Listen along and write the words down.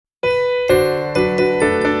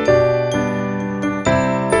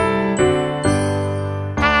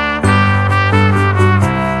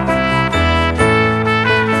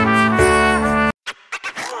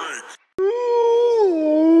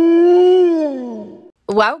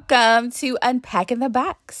Welcome to Unpacking the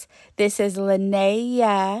Box. This is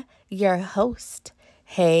Linnea, your host.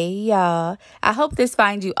 Hey, y'all. I hope this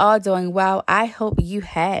finds you all doing well. I hope you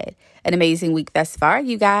had an amazing week thus far,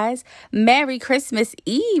 you guys. Merry Christmas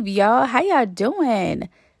Eve, y'all. How y'all doing?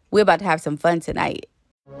 We're about to have some fun tonight.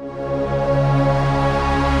 Ladies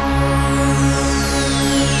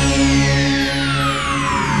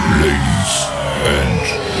and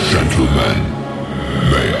gentlemen,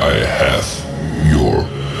 may I have your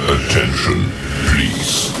attention,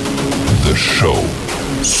 please? The show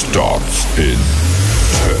starts in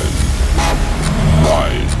 10,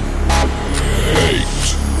 9, 8,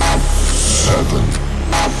 7,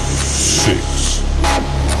 6,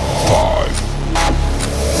 5,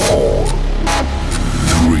 4,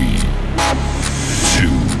 3, 2,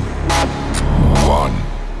 1,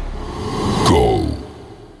 go.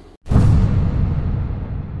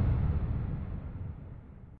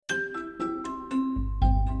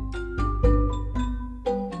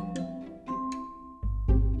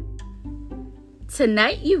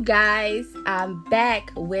 Tonight, you guys, I'm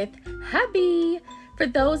back with hubby. For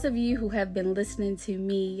those of you who have been listening to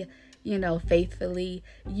me, faithfully,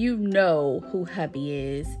 you know who hubby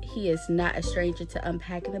is. He is not a stranger to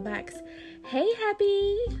Unpacking the Box. Hey,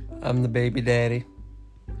 hubby. I'm the baby daddy.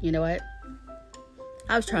 You know what?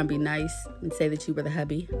 I was trying to be nice and say that you were the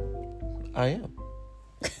hubby. I am.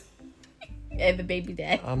 And the baby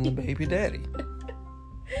daddy. I'm the baby daddy.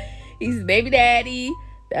 He's the baby daddy,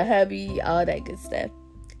 the hubby, all that good stuff.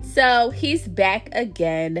 So he's back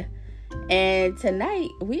again. And tonight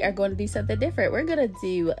we are going to do something different. We're going to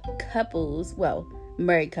do couples,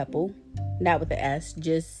 married couple, not with the S,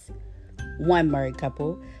 just one married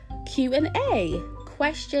couple, Q&A,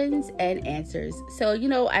 questions and answers. So,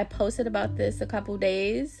 I posted about this a couple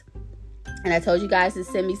days and I told you guys to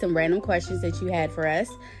send me some random questions that you had for us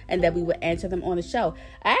and that we would answer them on the show.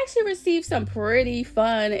 I actually received some pretty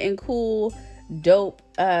fun and cool dope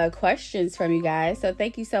questions from you guys, so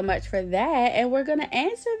thank you so much for that, and we're gonna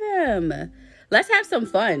answer them. Let's have some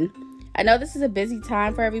fun. I know this is a busy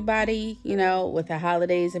time for everybody, with the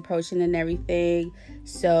holidays approaching and everything,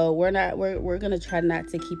 so we're gonna try not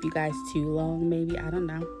to keep you guys too long. Maybe, I don't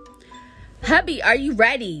know. Hubby, are you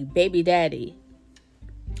ready, baby daddy?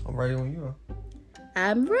 I'm ready when you are.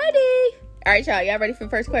 I'm ready. All right, y'all ready for the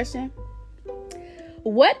first question?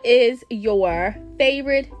 What is your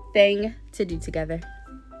favorite thing to do together?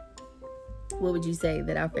 What would you say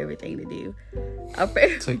that our favorite thing to do?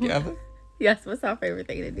 Together? Yes, what's our favorite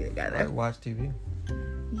thing to do together? I watch TV.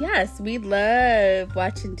 Yes, we love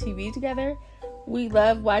watching TV together. We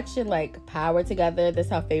love watching Power together.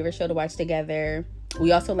 That's our favorite show to watch together.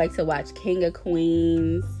 We also like to watch King of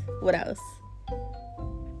Queens. What else?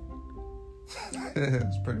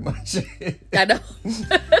 That's pretty much it. I know.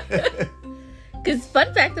 Because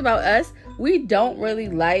fun fact about us, we don't really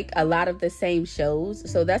like a lot of the same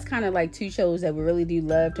shows. So that's kind of like two shows that we really do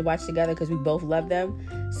love to watch together because we both love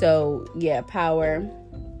them. So yeah, Power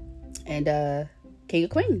and King of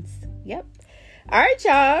Queens. Yep. All right,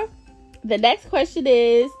 y'all. The next question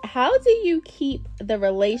is, how do you keep the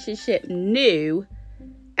relationship new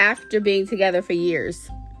after being together for years?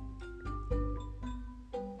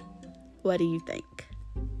 What do you think?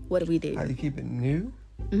 What do we do? How do you keep it new?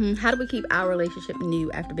 Mm-hmm. How do we keep our relationship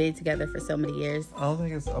new after being together for so many years? I don't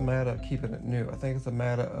think it's a matter of keeping it new. I think it's a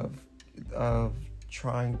matter of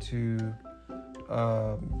trying to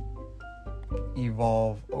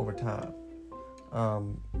evolve over time.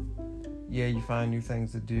 You find new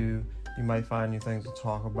things to do. You might find new things to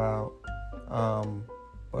talk about.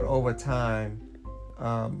 But over time,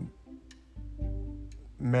 the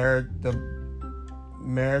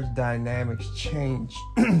marriage dynamics change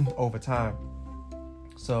over time.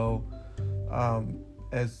 So,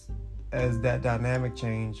 as that dynamic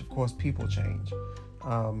change, of course, people change.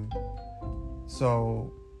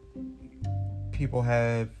 So people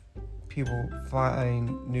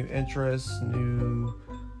find new interests, new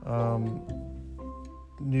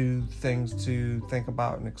things to think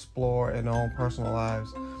about and explore in their own personal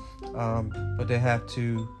lives. But they have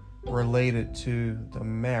to relate it to the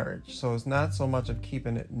marriage. So it's not so much of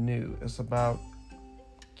keeping it new. It's about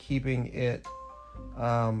keeping it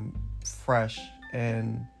fresh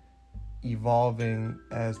and evolving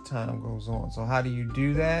as time goes on. So how do you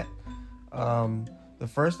do that? The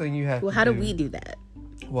first thing you have to do... how do we do that?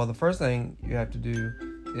 Well, the first thing you have to do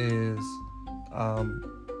is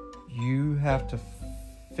you have to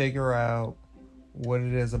figure out what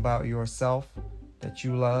it is about yourself that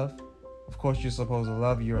you love. Of course, you're supposed to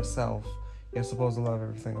love yourself. You're supposed to love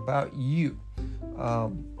everything about you.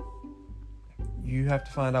 You have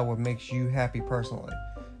to find out what makes you happy personally.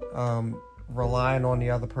 relying on the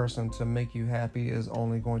other person to make you happy is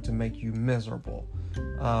only going to make you miserable.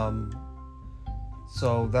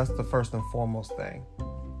 So that's the first and foremost thing.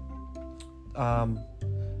 The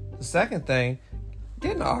second thing,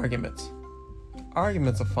 get into arguments.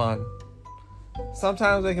 Arguments are fun.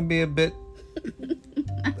 Sometimes they can be a bit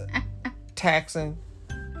taxing,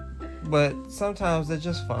 but sometimes they're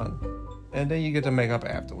just fun, and then you get to make up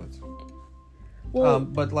afterwards. Well,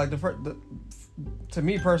 But like to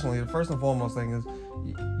me personally, the first and foremost thing is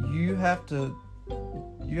you have to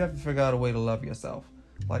figure out a way to love yourself.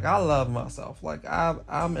 Like, I love myself. Like,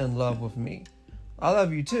 I'm in love with me. I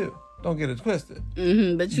love you too. Don't get it twisted.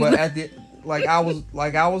 but I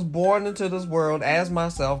was born into this world as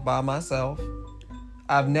myself, by myself.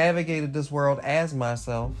 I've navigated this world as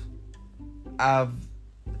myself. I've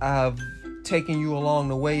taken you along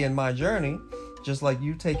the way in my journey, just like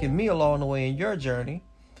you've taken me along the way in your journey.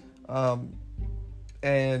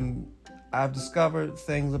 And I've discovered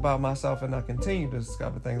things about myself, and I continue to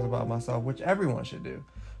discover things about myself, which everyone should do.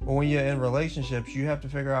 But when you're in relationships, you have to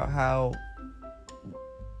figure out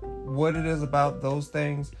what it is about those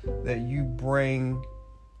things that you bring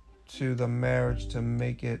to the marriage to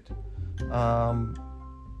make it,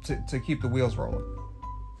 to keep the wheels rolling.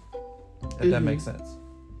 If that makes sense.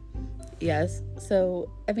 Yes. So,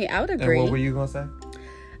 I mean, I would agree. And what were you going to say?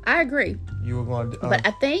 I agree. You were going to... but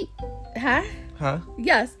I think... Huh?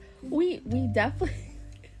 Yes. We definitely...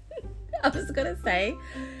 I was going to say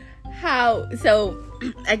how... So,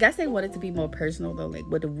 I guess they wanted to be more personal, though. Like,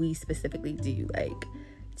 what do we specifically do? Like,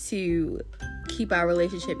 to keep our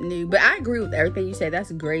relationship new. But I agree with everything you say.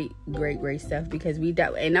 That's great stuff. Because and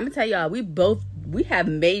I'm going to tell y'all, we have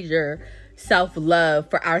major self-love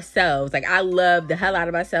for ourselves. Like, I love the hell out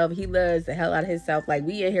of myself. He loves the hell out of himself. Like,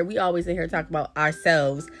 we always in here talking about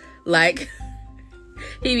ourselves. Like,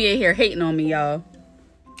 he be in here hating on me, y'all.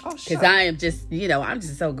 Oh, because I am just, I'm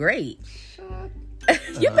just so great.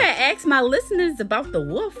 You better ask my listeners about the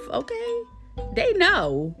wolf, okay? They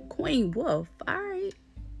know. Queen Wolf. All right.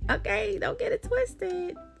 Okay, don't get it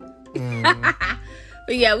twisted.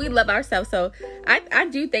 But yeah, we love ourselves. So I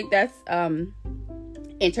do think that's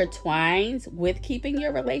intertwines with keeping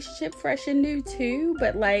your relationship fresh and new too.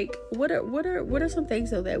 But like, what are some things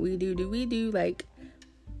though that we do? Do we do like,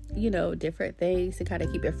 different things to kind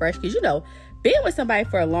of keep it fresh? Because being with somebody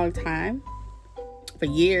for a long time, for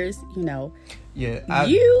years, Yeah,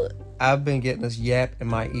 I've been getting this yap in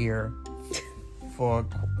my ear for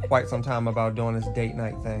quite some time about doing this date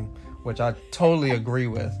night thing, which I totally agree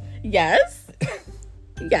with. Yes.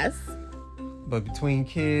 Yes. But between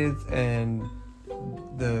kids and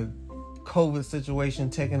the COVID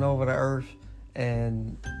situation taking over the earth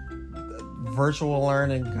and virtual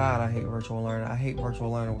learning, God, I hate virtual learning. I hate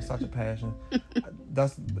virtual learning with such a passion.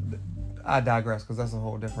 I digress because that's a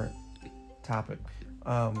whole different topic.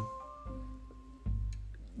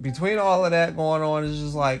 Between all of that going on, it's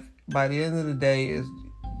just like, by the end of the day, is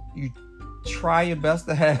you try your best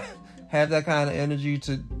to have that kind of energy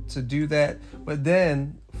to do that. But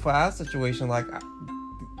then for our situation, like,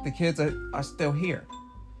 the kids are still here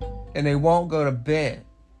and they won't go to bed.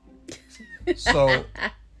 So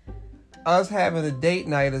us having a date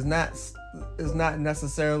night is not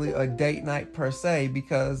necessarily a date night per se,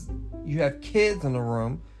 because you have kids in the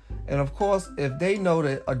room. And of course, if they know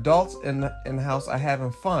that adults in the house are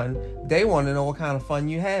having fun, they want to know what kind of fun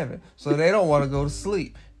you're having. So they don't want to go to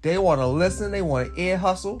sleep. They want to listen. They want to ear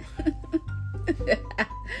hustle.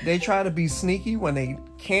 They try to be sneaky when they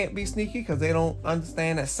can't be sneaky because they don't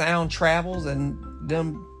understand that sound travels, and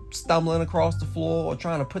them stumbling across the floor or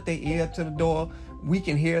trying to put their ear up to the door, we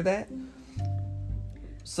can hear that.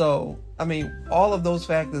 So, I mean, all of those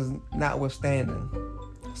factors notwithstanding,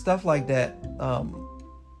 stuff like that,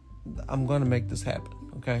 I'm going to make this happen.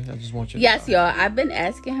 Okay? I just want you to Yes, know. y'all. I've been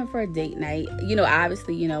asking him for a date night.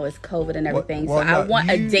 Obviously, it's COVID and everything. I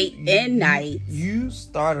want a date in night. You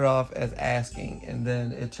started off as asking, and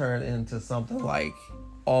then it turned into something like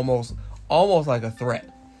almost like a threat.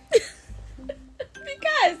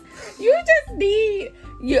 Because you just need...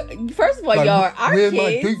 First of all, like, y'all, our where's kids...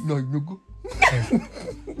 my date night, nigga?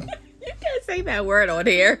 You can't say that word on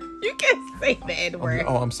here. You can't say the N-word.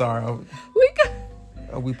 Oh, I'm sorry.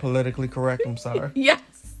 Are we politically correct? I'm sorry. Yes,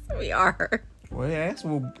 we are. Well, that's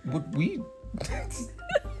what we...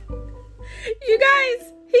 You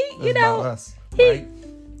guys, It's about us, right?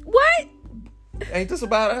 What? Ain't this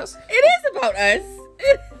about us? It is about us.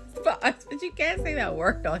 It is about us, but you can't say that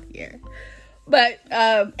word on here. But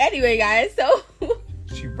anyway, guys, so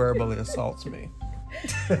She verbally assaults me.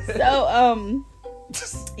 so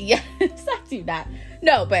Yes, I do not.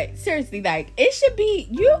 No, but seriously, like, it should be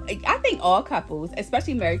I think all couples,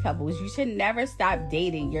 especially married couples, you should never stop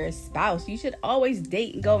dating your spouse. You should always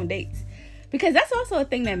date and go on dates, because that's also a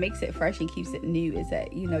thing that makes it fresh and keeps it new, is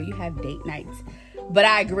that, you have date nights. But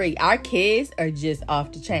I agree, our kids are just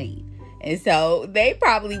off the chain. And so they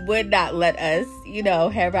probably would not let us,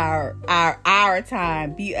 have our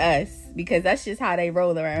time be us, because that's just how they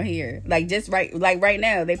roll around here. Like right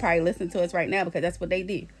now, they probably listen to us right now because that's what they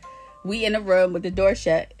do. We in a room with the door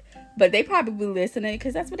shut, but they probably listening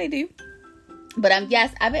because that's what they do. But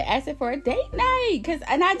yes, I've been asking for a date night,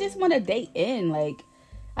 and I just want a date in. Like,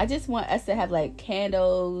 I just want us to have like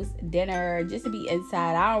candles, dinner, just to be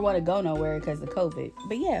inside. I don't want to go nowhere because of COVID.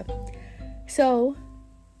 But yeah, so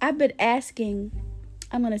I've been asking,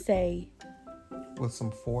 I'm going to say, with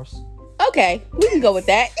some force. Okay, we can go with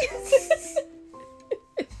that.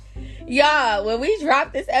 Y'all, when we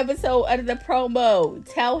drop this episode under the promo,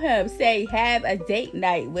 tell him, say, have a date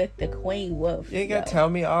night with the Queen Wolf. You ain't got to tell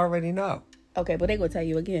me, I already know. Okay, but they going to tell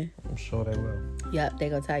you again. I'm sure they will. Yep, they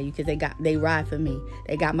going to tell you because they ride for me.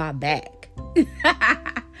 They got my back.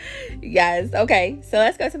 Yes, okay, so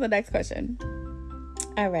let's go to the next question.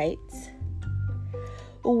 All right.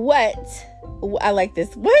 I like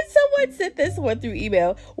this. When someone sent this one through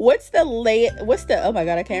email, oh my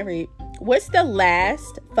God, I can't read. What's the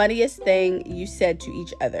last funniest thing you said to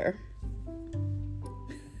each other?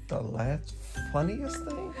 The last funniest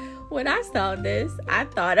thing? When I saw this, I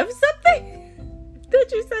thought of something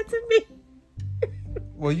that you said to me.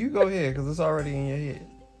 Well, you go ahead, because it's already in your head.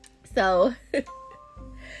 So,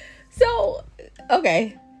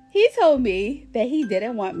 okay. He told me that he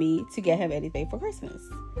didn't want me to get him anything for Christmas.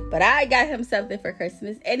 But I got him something for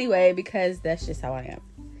Christmas anyway, because that's just how I am.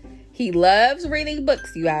 He loves reading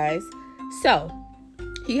books, you guys. So,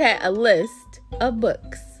 he had a list of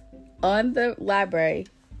books on the library.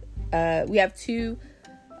 We have 2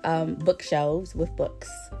 bookshelves with books.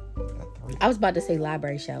 I was about to say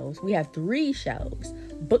library shelves. We have 3 shelves.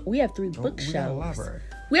 We have 3 bookshelves.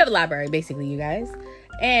 We have a library, basically, you guys.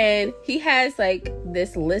 And he has like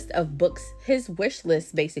this list of books, his wish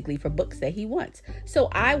list basically for books that he wants. So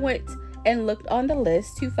I went and looked on the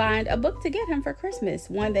list to find a book to get him for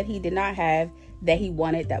Christmas. One that he did not have that he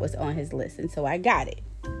wanted that was on his list. And so I got it.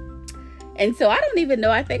 And so I don't even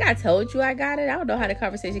know. I think I told you I got it. I don't know how the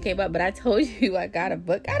conversation came up, but I told you I got a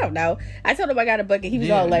book. I don't know. I told him I got a book and he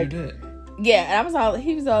was all like, yeah. And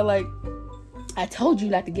he was all like, I told you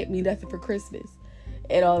not to get me nothing for Christmas.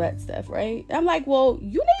 And all that stuff, right? I'm like, well,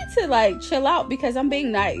 you need to like chill out, because I'm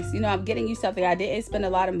being nice. I'm getting you something. I didn't spend a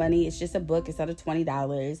lot of money. It's just a book. It's under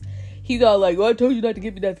 $20. He's all like, well, I told you not to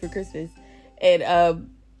give me that for Christmas. And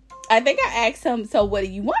I think I asked him, so what do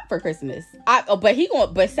you want for Christmas?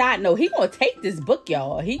 But side note, he gonna take this book,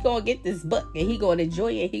 y'all. He gonna get this book and he gonna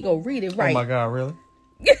enjoy it. He gonna read it right. Oh my God, really?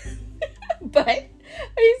 But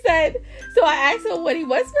he said, so I asked him what he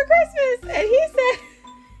wants for Christmas, and he said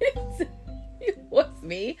he wants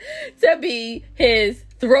me to be his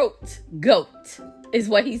throat goat, is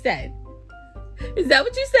what he said. Is that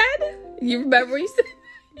what you said? You remember you said?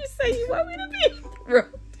 You said you want me to be a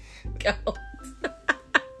throat goat.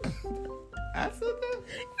 I said that?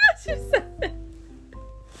 Yes, you said that.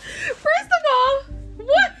 First of all,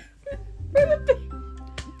 what?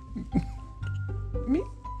 Me?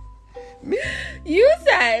 You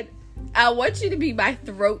said, I want you to be my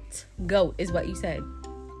throat goat, is what you said.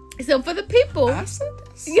 So for the people, I said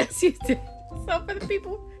this? Yes, you did. So for the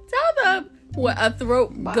people, tell them what a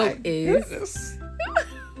throat goat is. Goodness.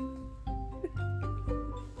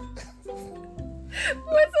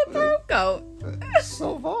 What's a throat goat?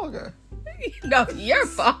 So vulgar. No, you're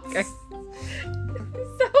vulgar.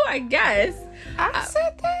 So I guess I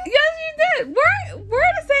said that? Yes, you did.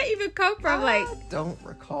 Where does that even come from? I don't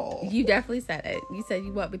recall. You definitely said it. You said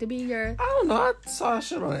you want me to be your I don't know. I saw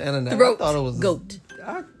shit on the internet. throat I thought it was goat.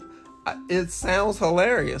 It sounds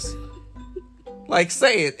hilarious. Like,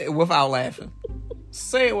 say it without laughing.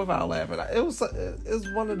 Say it without laughing. It's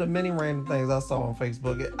one of the many random things I saw on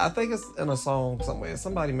Facebook. I think it's in a song somewhere.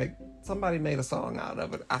 Somebody made a song out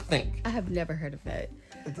of it, I think. I have never heard of that.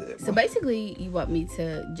 So basically, you want me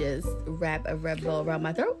to just wrap a red bow around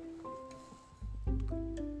my throat?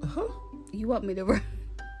 Huh? You want me to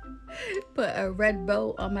put a red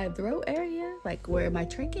bow on my throat area? Like where my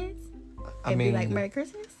trick is? And be like, Merry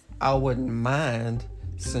Christmas? I wouldn't mind,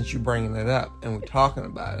 since you're bringing it up and we're talking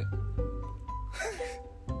about it.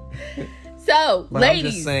 So, but ladies.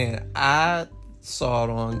 I'm just saying, I saw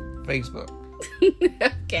it on Facebook.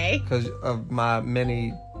 Okay. Because of my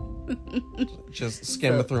many just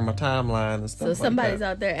skimming through my timeline and stuff. So somebody's like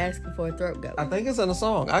that. out there asking for a throat goat. I think it's in a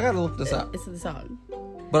song. I gotta look this up. It's in the song.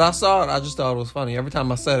 But I saw it. I just thought it was funny. Every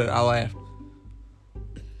time I said it, I laughed.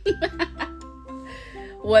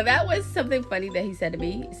 Well, that was something funny that he said to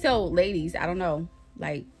me. So, ladies, I don't know.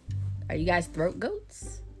 Like, are you guys throat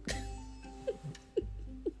goats?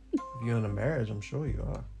 If you're in a marriage, I'm sure you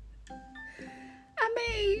are. I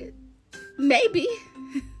mean, maybe.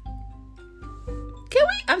 Can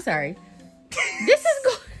we? I'm sorry. Can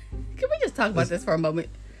we just talk about this for a moment?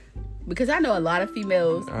 Because I know a lot of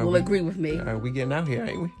females will agree with me. We getting out here,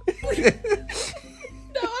 ain't we?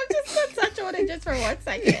 No, I'm just going to touch on it just for 1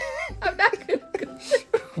 second. I'm not going to.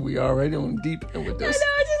 We already on deep end with this.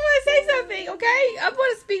 I just want to say something, okay? I'm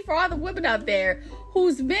going to speak for all the women out there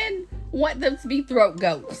whose men want them to be throat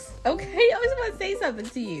goats, okay? I just want to say something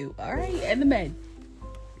to you, all right? And the men.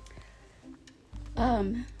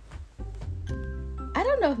 I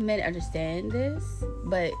don't know if men understand this,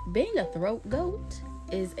 but being a throat goat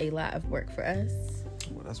is a lot of work for us.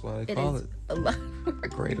 Well, that's why they call it a lot of work.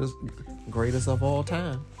 Greatest of all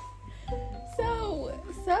time. So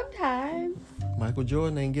sometimes Michael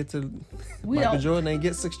Jordan ain't get 6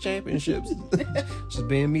 championships. Just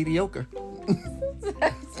being mediocre.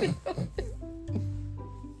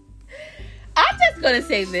 I'm just gonna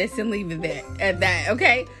say this and leave it there at that,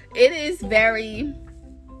 okay? It is very.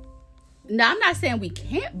 Now, I'm not saying we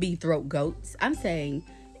can't be throat goats. I'm saying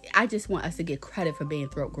I just want us to get credit for being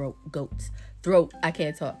throat goats. I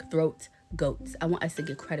can't talk. Throat goats. I want us to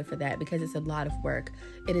get credit for that because it's a lot of work.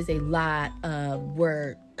 It is a lot of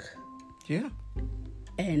work. Yeah.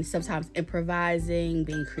 And sometimes improvising,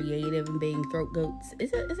 being creative, and being throat goats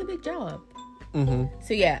is a big job. Mm-hmm.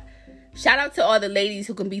 So yeah, shout out to all the ladies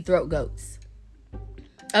who can be throat goats.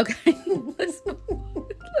 Okay, let's move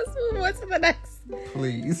on to the next.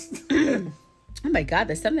 Please. Oh my God,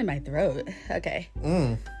 there's something in my throat. Okay.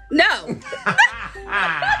 No. No,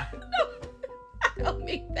 I don't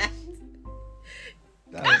mean that.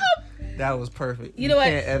 That was perfect. You know what?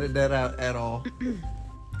 Can't edit that out at all.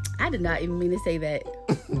 I did not even mean to say that.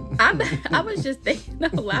 I was just thinking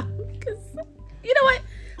out loud. Because, you know what?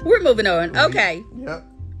 We're moving on. Okay. Yep.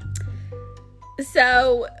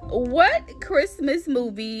 So, what Christmas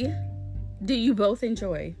movie do you both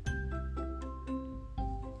enjoy?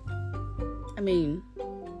 I mean,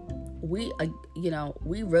 we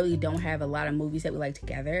really don't have a lot of movies that we like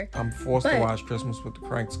together. I'm forced to watch Christmas with the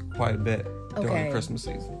Cranks quite a bit during the Christmas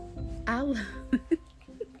season.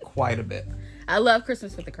 Quite a bit. I love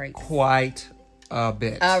Christmas with the Cranks. Quite a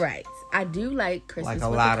bit. All right. I do like Christmas with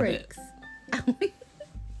lot the Cranks.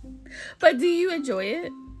 But do you enjoy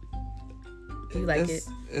it? Do you like it?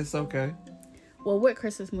 It's okay. Well, what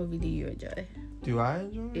Christmas movie do you enjoy? Do I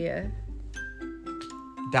enjoy it? Yeah.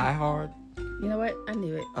 Die Hard. You know what? I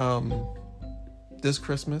knew it. This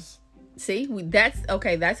Christmas. See, that's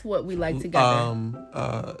okay. That's what we like together.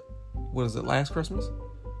 What is it? Last Christmas.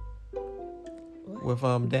 With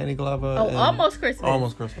Danny Glover. Oh, Almost Christmas.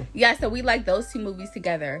 Almost Christmas. Yeah, so we like those two movies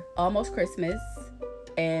together. Almost Christmas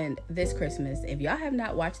and This Christmas. If y'all have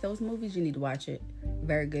not watched those movies, you need to watch it.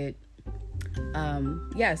 Very good.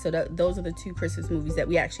 Yeah, so those are the two Christmas movies that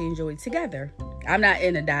we actually enjoyed together. I'm not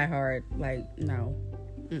in a Die Hard. Like, no.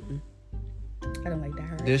 I don't like Die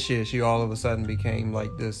Hard. This year, she all of a sudden became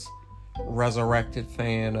like this resurrected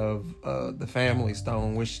fan of The Family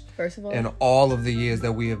Stone, which, first of all, in all of the years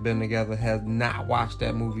that we have been together, has not watched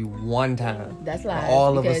that movie one time. That's lies.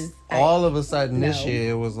 All of a sudden this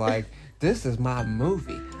year, it was like, this is my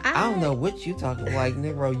movie. I don't know what you talking about. Like,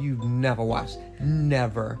 Negro, you've never watched.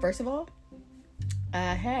 Never. First of all,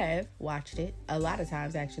 I have watched it a lot of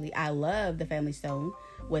times, actually. I love The Family Stone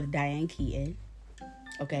with Diane Keaton.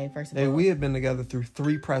 Okay, first of all. We have been together through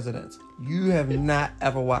 3 presidents. You have not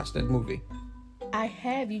ever watched that movie. I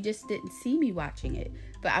have. You just didn't see me watching it.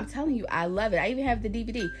 But I'm telling you, I love it. I even have the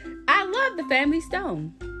DVD. I love The Family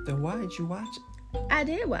Stone. Then why didn't you watch it? I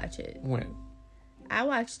did watch it. When? I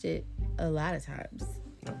watched it a lot of times.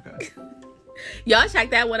 Okay. Y'all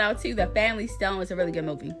check that one out too. The Family Stone is a really good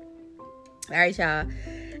movie. All right, y'all.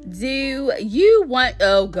 Do you want...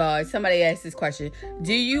 Oh, God. Somebody asked this question.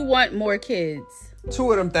 Do you want more kids?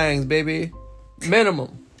 2 of them things, baby.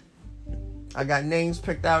 Minimum. I got names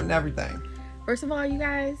picked out and everything. First of all, you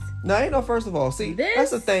guys... No, ain't no first of all. See,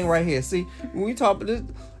 that's the thing right here. See, when we talk about this...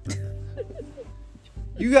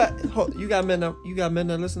 You got men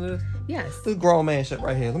that listen to this? Yes. This grown man shit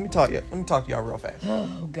right here. Let me talk to y'all real fast.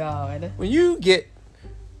 Oh, God. When you get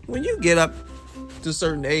up to a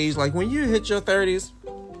certain age, like when you hit your 30s,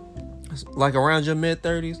 like around your mid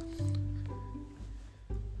 30s,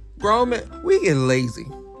 grown men, we get lazy.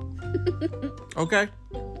 Okay?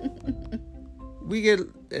 we get,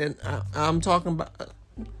 and I'm talking about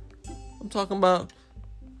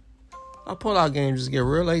our pull-out game just get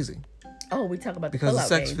real lazy. Oh, we talk about the because pull-out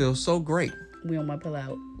the sex game. feels so great. We don't want to pull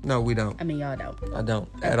out. No, we don't. I mean, y'all don't. I don't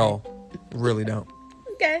at all. Really don't.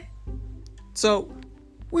 Okay. So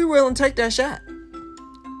we willing to take that shot.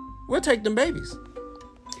 We'll take them babies.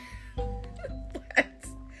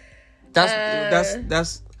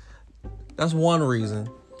 That's one reason.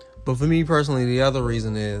 But for me personally, the other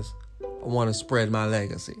reason is I want to spread my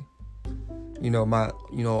legacy.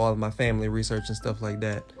 All of my family research and stuff like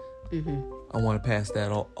that. Mm-hmm. I want to pass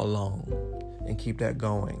that along and keep that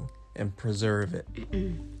going and preserve it.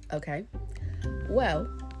 Okay. Well,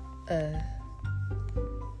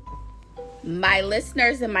 my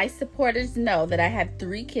listeners and my supporters know that I have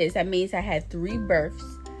 3 kids. That means I had 3 births.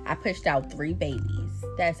 I pushed out 3 babies.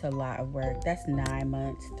 That's a lot of work. That's 9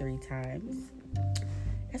 months, 3 times.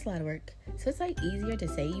 That's a lot of work. So it's like easier to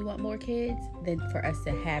say you want more kids than for us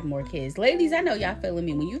to have more kids. Ladies, I know y'all feeling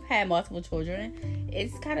me. When you've had multiple children,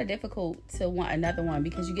 it's kind of difficult to want another one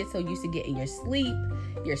because you get so used to getting your sleep.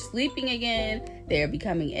 You're sleeping again. They're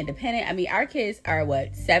becoming independent. I mean, our kids are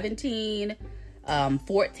 17,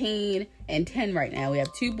 14, and 10 right now. We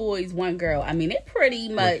have 2 boys, 1 girl. I mean, it pretty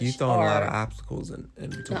much. Look, you throwing a lot of obstacles in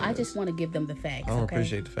between. No, I just want to give them the facts. I don't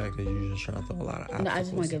appreciate the fact that you're just trying to throw a lot of obstacles. No, I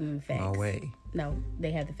just want to give them the facts. My way. No,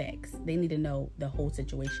 they have the facts. They need to know the whole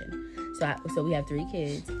situation. So we have 3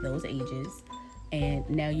 kids, those ages, and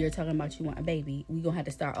now you're talking about you want a baby. We're gonna have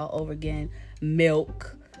to start all over again.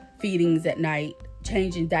 Milk, feedings at night,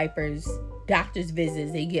 changing diapers, doctor's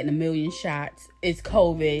visits. They getting 1 million shots. It's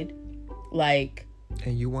COVID, like.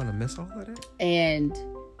 And you want to miss all of that? And,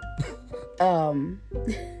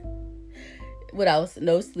 what else?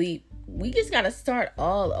 No sleep. We just gotta start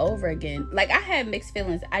all over again. Like, I have mixed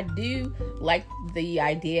feelings. I do like the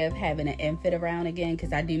idea of having an infant around again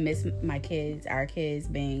because I do miss my kids, our kids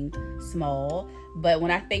being small. But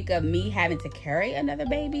when I think of me having to carry another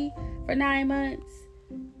baby for 9 months,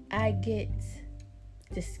 I get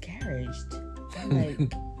discouraged. I'm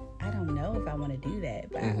like, I don't know if I want to do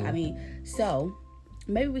that. But I mean, so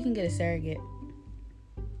maybe we can get a surrogate.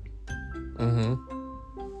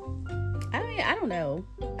 I don't know.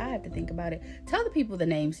 I have to think about it. Tell the people the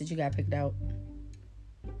names that you got picked out.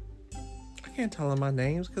 I can't tell them my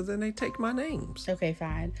names because then they take my names. Okay,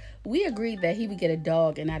 fine. We agreed that he would get a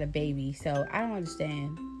dog and not a baby, so I don't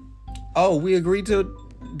understand. Oh, we agreed to...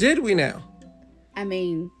 Did we now? I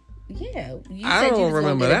mean, yeah. I don't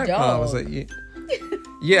remember that conversation.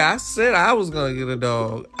 Yeah, I said I was going to get a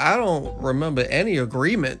dog. I don't remember any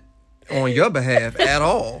agreement on your behalf at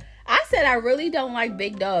all. I said I really don't like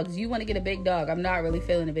big dogs. You want to get a big dog. I'm not really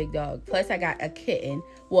feeling a big dog. Plus, I got a kitten.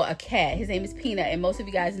 Well, a cat. His name is Peanut. And most of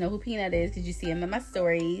you guys know who Peanut is because you see him in my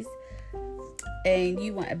stories. And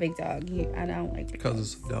you want a big dog. I don't like big dogs. Because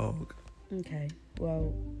it's a dog. Okay.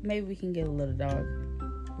 Well, maybe we can get a little dog.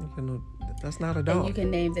 That's not a dog. And you can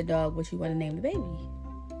name the dog what you want to name the baby.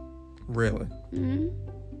 Really? Mm-hmm.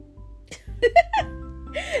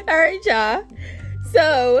 All right, y'all.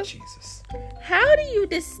 So... Jesus. How do you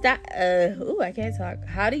decide? I can't talk.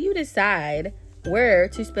 How do you decide where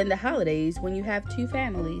to spend the holidays when you have 2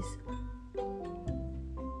 families?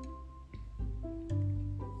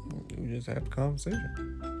 We just have the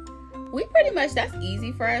conversation. We pretty much, that's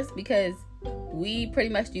easy for us because we pretty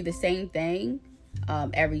much do the same thing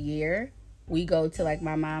every year. We go to like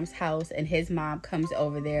my mom's house and his mom comes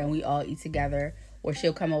over there and we all eat together. Or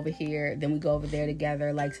she'll come over here, then we go over there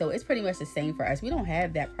together. Like, so it's pretty much the same for us. We don't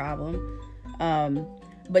have that problem.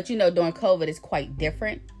 But during COVID, it's quite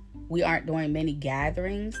different. We aren't doing many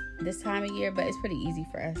gatherings this time of year, but it's pretty easy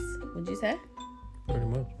for us. Would you say? Pretty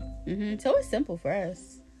much. So it's simple for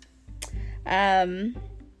us.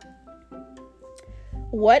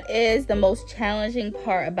 What is the most challenging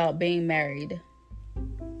part about being married?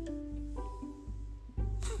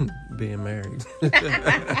 Being married.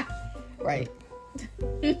 Right.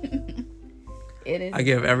 It is. I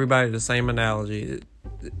give everybody the same analogy.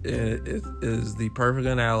 It is the perfect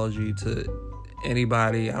analogy to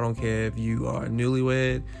anybody. I don't care if you are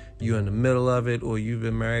newlywed, you're in the middle of it, or you've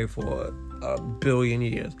been married for a billion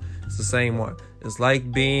years. It's the same one. It's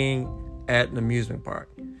like being at an amusement park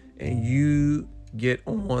and you get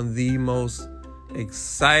on the most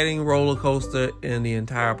exciting roller coaster in the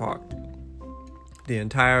entire park.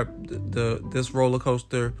 This roller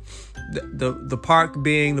coaster, the park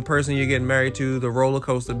being the person you're getting married to, the roller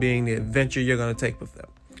coaster being the adventure you're going to take with them.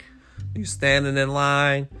 You're standing in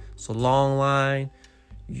line. It's a long line.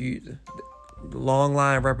 The long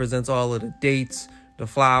line represents all of the dates, the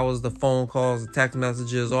flowers, the phone calls, the text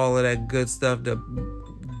messages, all of that good stuff, the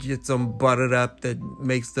gets them buttered up, that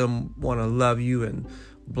makes them want to love you and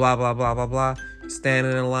blah, blah, blah, blah, blah.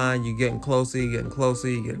 Standing in line, you're getting closer, you're getting closer,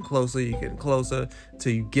 you're getting closer, you're getting closer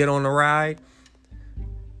till you get on the ride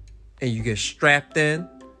and you get strapped in.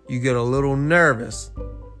 You get a little nervous.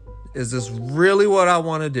 Is this really what I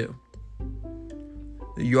want to do?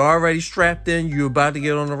 You're already strapped in. You're about to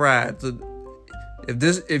get on the ride. So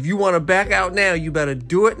if you want to back out now, you better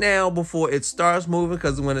do it now before it starts moving,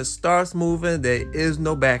 because when it starts moving, there is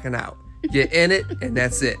no backing out. You're in it, and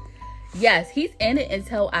that's it. Yes, he's in it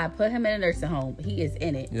until I put him in a nursing home. He is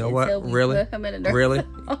in it. You know what? Really? Put him in a nursing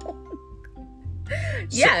home.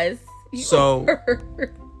 Yes.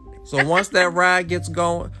 So once that ride gets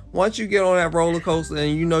going, once you get on that roller coaster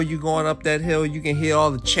and you know you're going up that hill, you can hear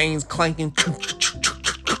all the chains clanking.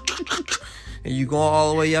 And you going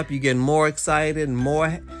all the way up, you're getting more excited and more,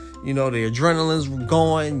 the adrenaline's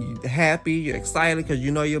going, you're happy, you're excited because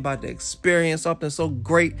you know you're about to experience something so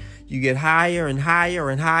great. You get higher and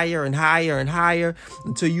higher and higher and higher and higher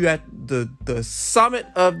until you at the summit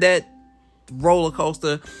of that roller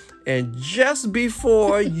coaster. And just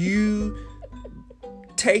before you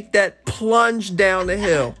take that plunge down the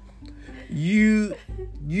hill, you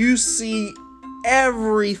see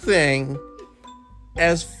everything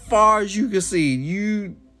as far as you can see.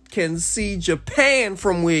 You can see Japan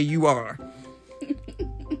from where you are.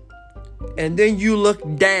 And then you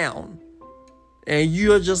look down and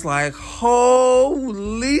you're just like,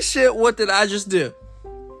 holy shit, what did I just do?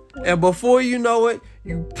 And before you know it,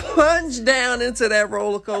 you plunge down into that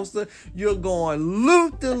roller coaster. You're going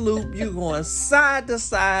loop to loop. You're going side to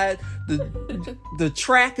side. The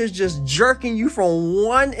track is just jerking you from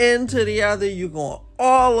one end to the other. You're going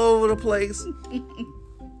all over the place.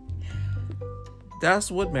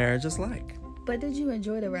 That's what marriage is like. But did you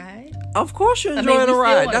enjoy the ride? Of course you enjoy the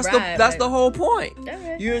ride. That's the the whole point.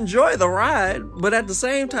 Okay. You enjoy the ride, but at the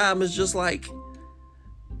same time, it's just like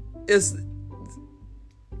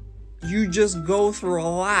you just go through a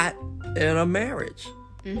lot in a marriage.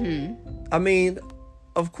 Mm-hmm. I mean,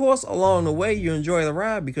 of course, along the way, you enjoy the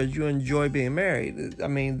ride because you enjoy being married. I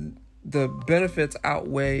mean, the benefits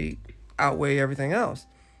outweigh everything else.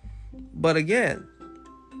 But again,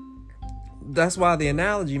 that's why the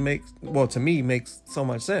analogy makes so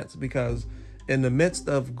much sense, because in the midst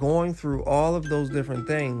of going through all of those different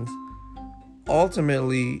things,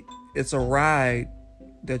 ultimately, it's a ride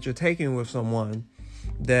that you're taking with someone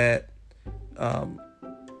that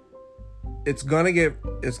it's gonna get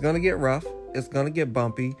rough, it's gonna get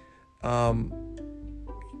bumpy.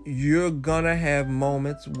 You're gonna have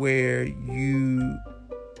moments where you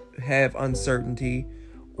have uncertainty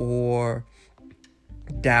or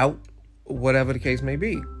doubt, whatever the case may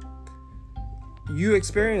be. You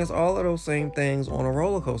experience all of those same things on a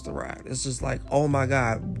roller coaster ride. It's just like, oh my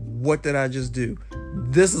God, what did I just do?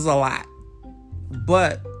 This is a lot.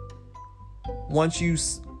 But once you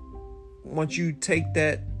take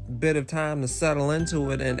that bit of time to settle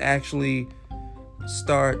into it and actually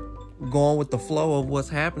start going with the flow of what's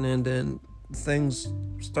happening, then things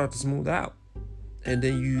start to smooth out. And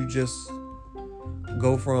then you just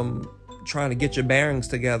go from trying to get your bearings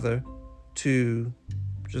together to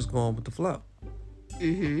just going with the flow.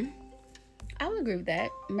 Mm-hmm. I would agree with that.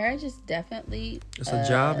 Marriage is definitely... It's a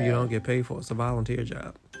job you don't get paid for. It's a volunteer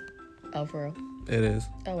job. Oh, for real? It is.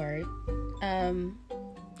 Oh, all right.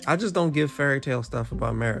 I just don't give fairy tale stuff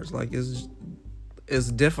about marriage. Like, it's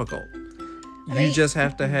difficult. You just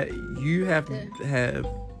have to have... You have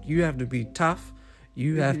to be tough.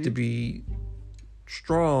 You have to be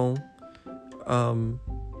strong to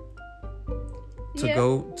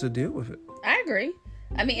deal with it. I agree.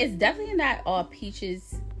 I mean, it's definitely not all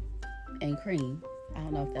peaches and cream. I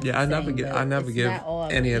don't know if that's I never give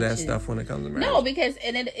any of that stuff when it comes to marriage. No, because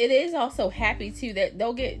it is also happy too. That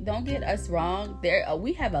don't get us wrong.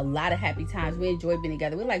 We have a lot of happy times. We enjoy being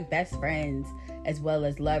together. We're like best friends as well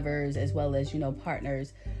as lovers, as well as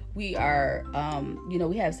partners. We are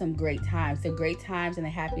we have some great times. The great times and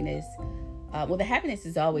the happiness. The happiness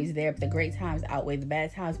is always there, but the great times outweigh the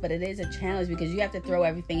bad times. But it is a challenge because you have to throw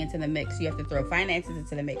everything into the mix. You have to throw finances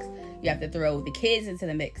into the mix. You have to throw the kids into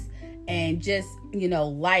the mix. And just,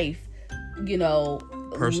 life,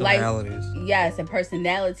 personalities. Yes, and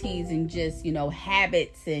personalities and just,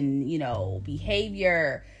 habits and,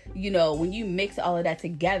 behavior. When you mix all of that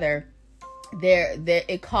together, there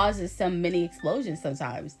it causes some mini explosions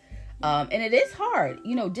sometimes. And it is hard.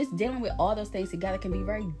 Just dealing with all those things together can be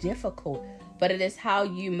very difficult. But it is how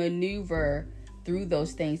you maneuver through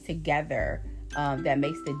those things together that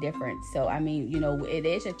makes the difference. So, I mean, it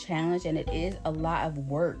is a challenge and it is a lot of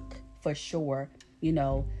work for sure.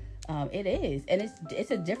 It is, and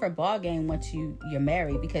it's a different ball game once you're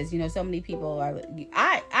married, because so many people are.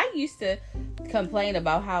 I used to complain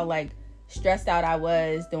about how like stressed out I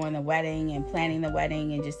was during the wedding and planning the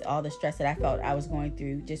wedding, and just all the stress that I felt I was going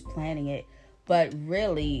through just planning it. But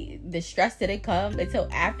really, the stress didn't come until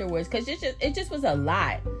afterwards, because it just was a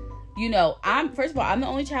lot. First of all, I'm the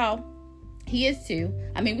only child. He is too.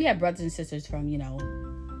 I mean, we have brothers and sisters from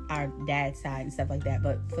our dad's side and stuff like that,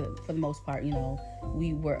 but for the most part,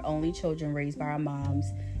 we were only children raised by our moms,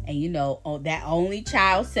 and that only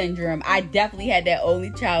child syndrome. I definitely had that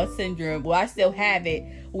only child syndrome. Well, I still have it,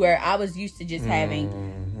 where I was used to just having,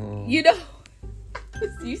 I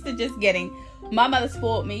was used to just getting. My mother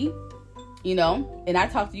spoiled me, and I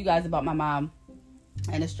talked to you guys about my mom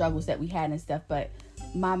and the struggles that we had and stuff, but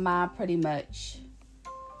my mom pretty much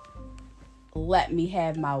let me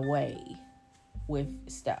have my way with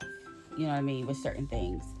stuff, with certain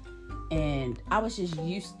things. And I was just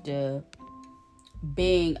used to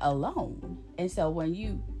being alone. And so when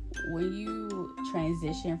you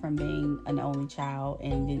transition from being an only child,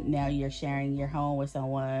 and then now you're sharing your home with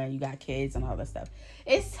someone, you got kids and all that stuff,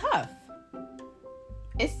 it's tough.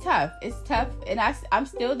 It's tough. And I'm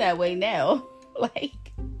still that way now.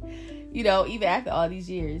 Like, even after all these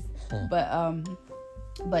years.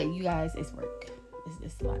 But you guys, it's work.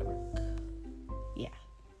 It's a lot of work.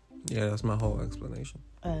 Yeah, that's my whole explanation.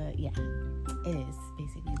 Yeah, it is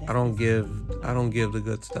basically. I don't give the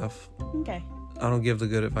good stuff. Okay. I don't give the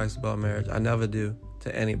good advice about marriage. I never do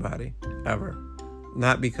to anybody ever.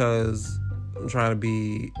 Not because I'm trying to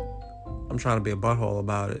be a butthole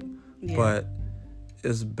about it, but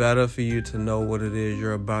it's better for you to know what it is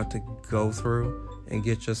you're about to go through and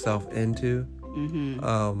get yourself into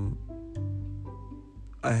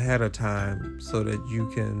ahead of time, so that you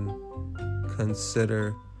can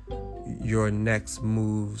consider your next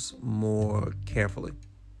moves more carefully.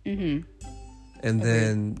 And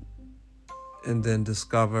then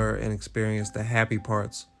discover and experience the happy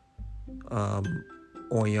parts on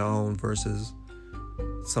your own, versus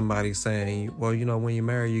somebody saying, well, when you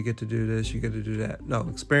marry, you get to do this, you get to do that. No,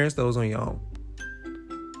 experience those on your own,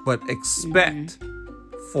 but expect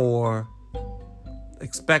for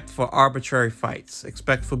arbitrary fights,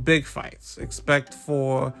 expect for big fights, expect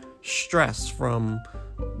for stress from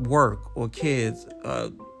work or kids,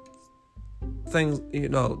 things,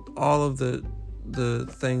 all of the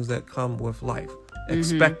things that come with life.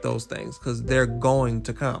 Expect those things, because they're going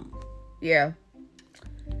to come. Yeah.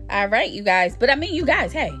 All right, you guys. But I mean, you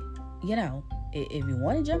guys, hey, if you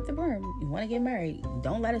want to jump the broom, you want to get married,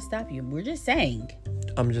 don't let it stop you. We're just saying.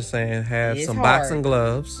 I'm just saying, have it's some hard. boxing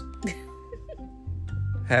gloves.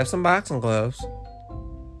 Have some boxing gloves.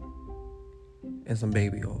 And some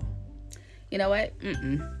baby oil. You know what?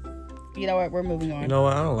 You know what? We're moving on. You know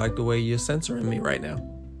what? I don't like the way you're censoring me right now.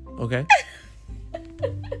 Okay?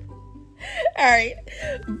 All right.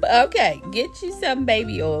 Okay. Get you some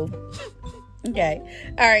baby oil. Okay.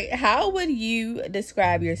 All right. How would you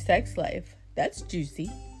describe your sex life? That's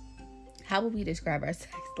juicy. How would we describe our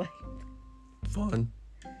sex life? Fun.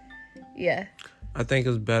 Yeah. I think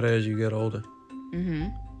it's better as you get older.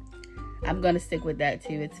 I'm going to stick with that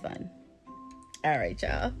too. It's fun. All right,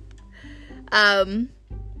 y'all.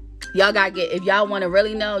 Y'all gotta get, if y'all want to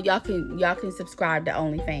really know, y'all can subscribe to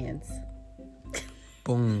OnlyFans.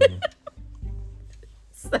 Boom.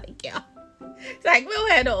 It's like, y'all. It's like, we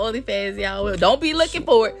don't have no OnlyFans, y'all. Don't be looking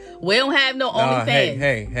for it. We don't have no OnlyFans.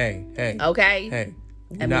 Hey. Okay? Hey.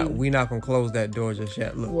 We not gonna close that door just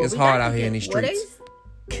yet. Look, well, it's hard out here in these streets.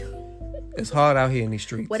 It's hard out here in these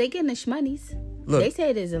streets. Well, they getting the shmoneys. Look, they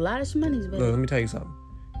say there's a lot of shmoneys. Look, let me tell you something.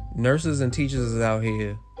 Nurses and teachers is out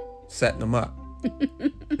here setting them up.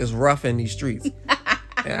 It's rough in these streets.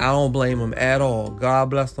 And I don't blame them at all. God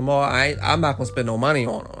bless them all. I'm not going to spend no money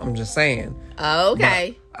on them. I'm just saying.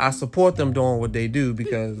 Okay. But I support them doing what they do,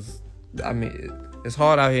 because, I mean, it's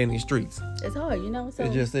hard out here in these streets. It's hard, So.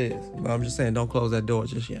 It just is. But I'm just saying, don't close that door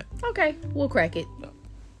just yet. Okay. We'll crack it.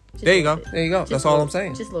 There you go. That's all I'm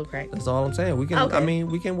saying. Just a little crack. That's all I'm saying. We can. Okay. I mean,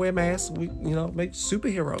 we can wear masks. We, make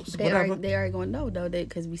superheroes. They whatever. are going to know though,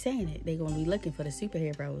 because we saying it. They're going to be looking for the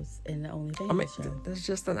superheroes in the OnlyFans show. That's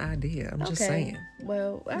just an idea. I'm just saying.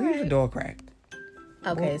 Well, all Leave right. the door cracked.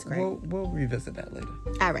 Okay, it's cracked. We'll revisit that later.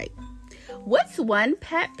 All right. What's one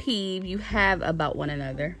pet peeve you have about one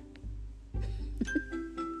another?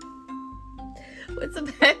 What's a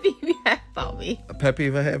pet peeve you have about me? A pet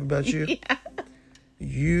peeve I have about you? Yeah.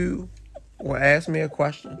 You will ask me a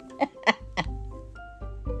question,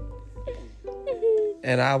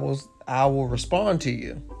 and I will respond to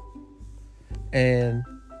you, and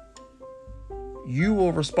you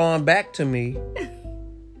will respond back to me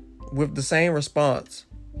with the same response,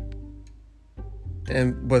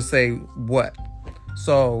 but say what.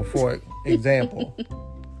 So, for example,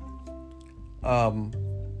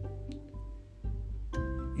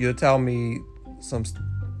 you'll tell me some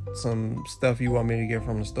stuff you want me to get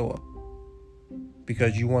from the store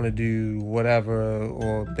because you want to do whatever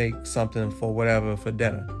or bake something for whatever for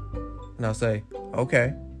dinner. And I'll say,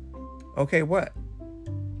 okay, what?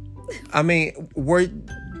 I mean, were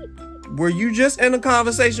you just in a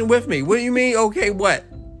conversation with me? What do you mean, okay, what?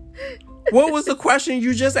 What was the question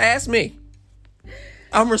you just asked me?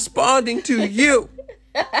 I'm responding to you.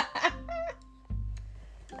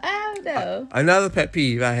 I don't know. Another pet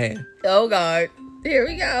peeve I had. Oh, God. Here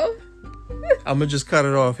we go. I'm going to just cut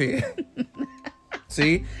it off here.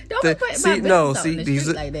 See? Don't be putting my business on the these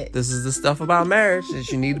street like that. This is the stuff about marriage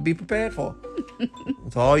that you need to be prepared for.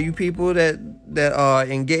 To all you people that are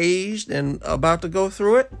engaged and about to go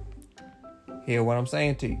through it, hear what I'm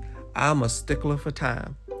saying to you. I'm a stickler for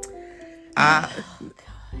time.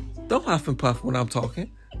 Don't huff and puff when I'm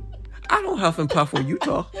talking. I don't huff and puff when you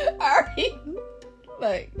talk. All right.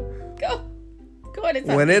 Like, go on and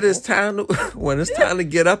talk. When it's time to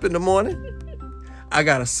get up in the morning, I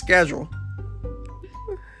got a schedule.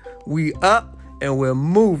 We up and we're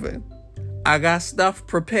moving. I got stuff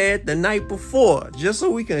prepared the night before just so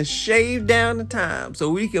we can shave down the time so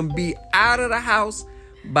we can be out of the house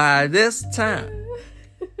by this time.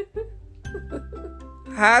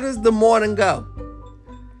 How does the morning go?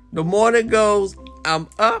 The morning goes, I'm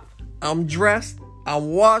up, I'm dressed,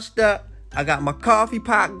 I'm washed up, I got my coffee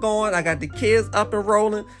pot going, I got the kids up and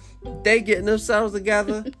rolling, they getting themselves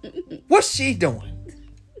together. What's she doing?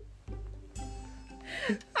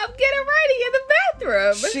 I'm getting ready in the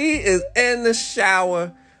bathroom. She is in the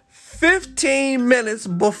shower 15 minutes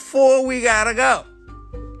before we gotta go.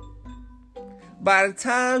 By the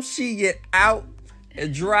time she get out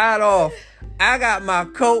and dried off, I got my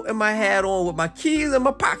coat and my hat on with my keys in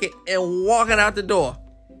my pocket and walking out the door.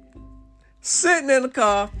 Sitting in the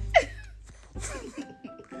car,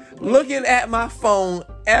 looking at my phone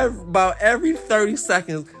about every 30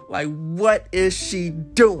 seconds, like, what is she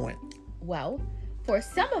doing? Well, for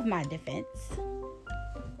some of my defense,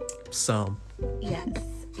 yes,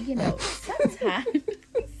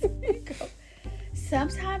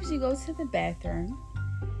 sometimes you go to the bathroom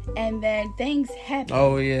and then things happen.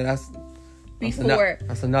 Oh yeah, that's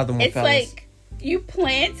another one. It's fellas. like you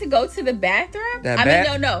plan to go to the bathroom.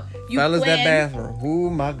 You fellas, plan, that bathroom. Oh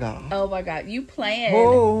my God. Oh my God, you plan.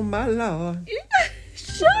 Oh my Lord.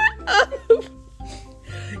 Shut up.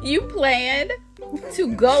 You plan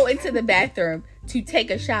to go into the bathroom to take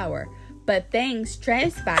a shower, but things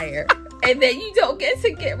transpire and then you don't get to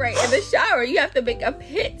get right in the shower. You have to make a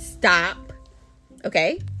pit stop.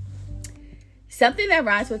 Okay? Something that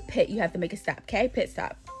rhymes with pit, you have to make a stop. Okay? Pit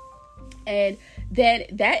stop. And then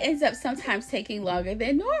that ends up sometimes taking longer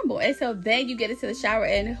than normal. And so then you get into the shower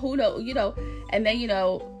and who knows, and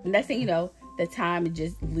then, next thing you know, the time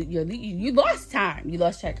just, you lost time. You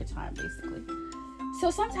lost track of time, basically. So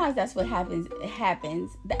sometimes that's what happens. It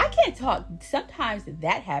happens. I can't talk. Sometimes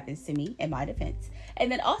that happens to me in my defense.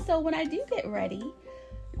 And then also when I do get ready,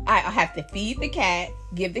 I have to feed the cat,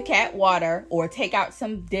 give the cat water, or take out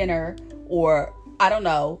some dinner, or I don't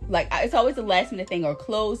know. Like, it's always a last minute thing, or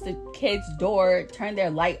close the kid's door, turn their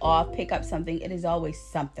light off, pick up something. It is always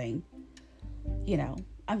something.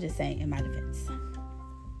 I'm just saying in my defense.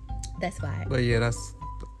 That's why. But yeah,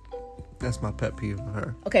 that's my pet peeve of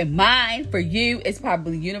her. Okay, mine for you is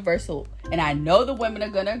probably universal. And I know the women are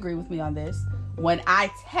going to agree with me on this. When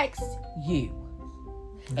I text you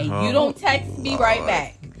and you don't text me right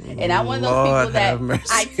back. And I'm one of those people that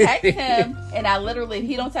I text him and if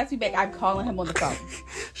he don't text me back, I'm calling him on the phone.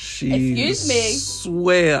 Excuse me.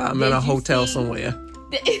 Swear I'm in a hotel somewhere.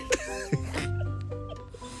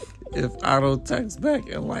 If I don't text back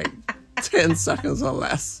in like 10 seconds or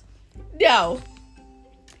less. No.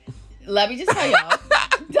 Let me just tell y'all,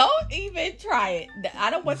 don't even try it. I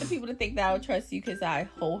don't want the people to think that I don't trust you because I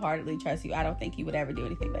wholeheartedly trust you. I don't think you would ever do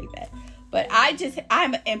anything like that. But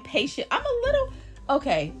I'm impatient. I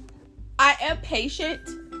am patient,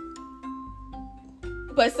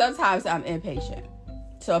 but sometimes I'm impatient.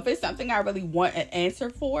 So if it's something I really want an answer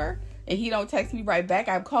for and he don't text me right back,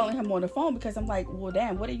 I'm calling him on the phone because I'm like, well,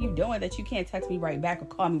 damn, what are you doing that you can't text me right back or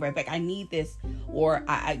call me right back? I need this, or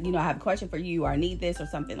I have a question for you, or I need this, or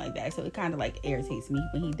something like that. So it kind of like irritates me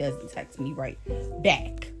when he doesn't text me right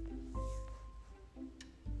back.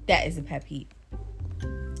 That is a pet peeve.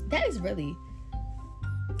 That's really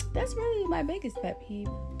my biggest pet peeve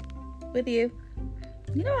with you.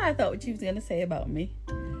 You know what I thought what you was gonna say about me?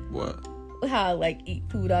 What? How I eat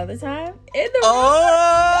food all the time.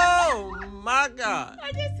 Oh my God!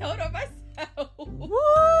 I just told her myself.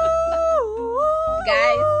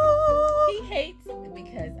 Guys, he hates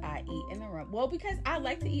because I eat in the room. Well, because I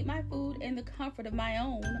like to eat my food in the comfort of my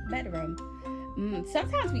own bedroom.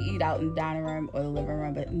 Sometimes we eat out in the dining room or the living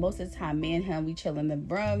room, but most of the time, me and him, we chill in the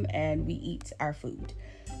room and we eat our food.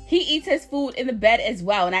 He eats his food in the bed as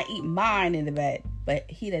well, and I eat mine in the bed. But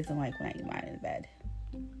he doesn't like when I eat mine in the bed.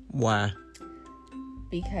 Why?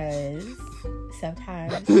 Because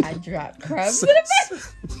sometimes I drop crumbs in the bed.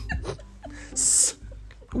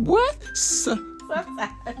 What?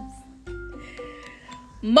 Sometimes.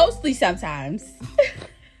 Mostly sometimes.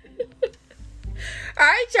 All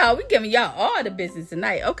right, y'all. We giving y'all all the business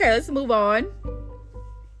tonight. Okay, let's move on.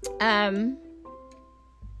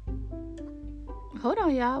 Hold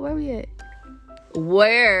on, y'all. Where we at?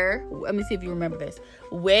 Let me see if you remember this.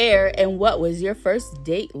 Where and what was your first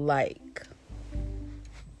date like?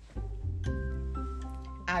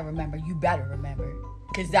 I remember. You better remember.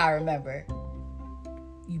 Because I remember.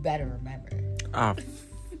 You better remember. Our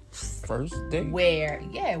first date? Where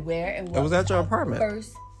and what It was at your apartment.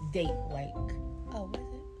 First date like. Oh, was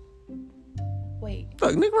it? Wait.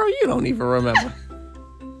 Look, Negro, you don't even remember.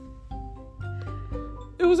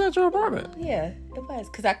 It was at your apartment. Yeah, it was.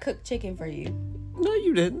 Because I cooked chicken for you. No,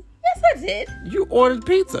 you didn't. Yes, I did. You ordered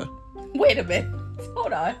pizza. Wait a minute.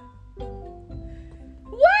 Hold on.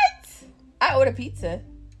 What? I ordered pizza.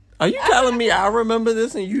 Are you telling me I remember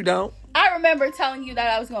this and you don't? I remember telling you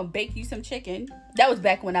that I was going to bake you some chicken. That was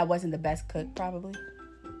back when I wasn't the best cook, probably.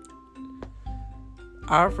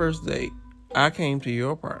 Our first date, I came to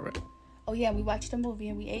your apartment. Oh, yeah, we watched a movie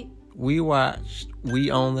and we ate. We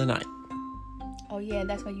Own the Night. Oh, yeah, and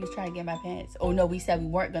that's when you was trying to get my pants. Oh, no, we said we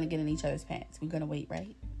weren't going to get in each other's pants. We're going to wait,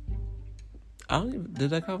 right? Did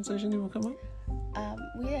that conversation even come up?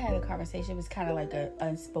 We had a conversation. It was kind of like an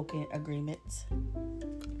unspoken agreement.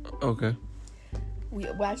 Okay. We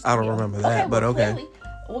watched. I don't remember that, but okay.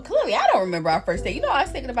 Clearly, I don't remember our first date. You know, I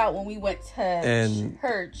was thinking about when we went to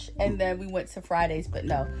church and then we went to Fridays, but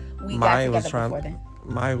no, we got together before then.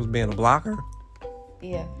 Maya was being a blocker.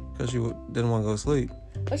 Yeah. Because she didn't want to go to sleep.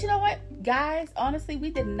 But you know what, guys? Honestly, we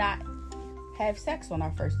did not have sex on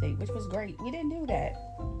our first date, which was great. We didn't do that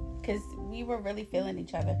because we were really feeling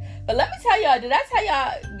each other. But let me tell y'all, did I tell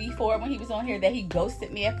y'all before when he was on here that he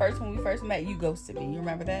ghosted me at first when we first met? You ghosted me. You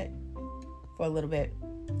remember that? For a little bit.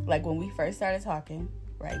 Like when we first started talking,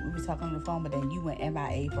 right? We were talking on the phone, but then you went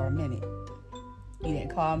MIA for a minute. You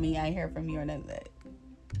didn't call me. I ain't heard from you or none of that.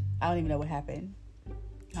 I don't even know what happened.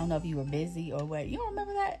 I don't know if you were busy or what. You don't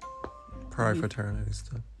remember that? Probably fraternity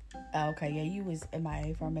stuff. Oh, okay, yeah, you was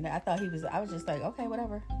MIA for a minute. I was just like, okay,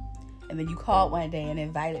 whatever. And then you called one day and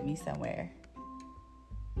invited me somewhere.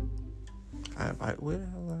 Where the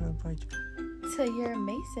hell did I invite you? To your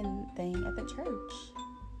Mason thing at the church.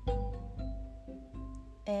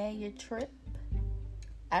 And your trip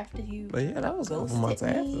after you. But yeah, that was a couple months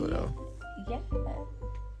after though. Yeah.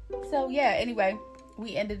 So yeah, anyway,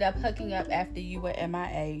 we ended up hooking up after you were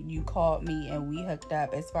MIA. You called me and we hooked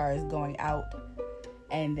up as far as going out.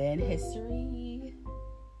 And then history.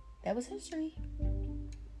 That was history.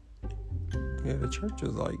 Yeah, the church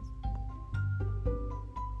was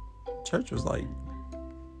like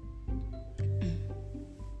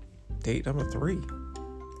date number 3.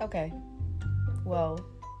 Okay. Well,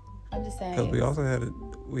 I'm just saying. Because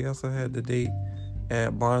we also had the date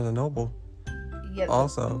at Barnes and Noble. Yeah.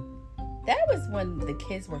 Also. That was when the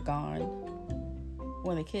kids were gone.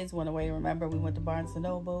 When the kids went away, remember we went to Barnes and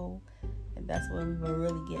Noble, and that's when we were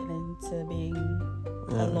really getting into being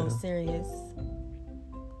a little serious.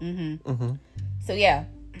 So yeah.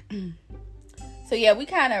 We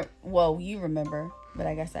kind of, you remember, but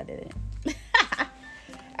I guess I didn't.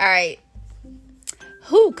 All right.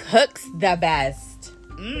 Who cooks the best?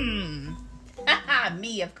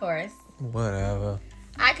 Me, of course. Whatever.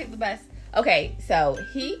 I cook the best. Okay, so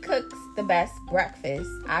he cooks the best breakfast.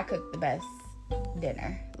 I cook the best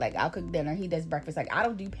dinner. Like, I'll cook dinner. He does breakfast. Like, I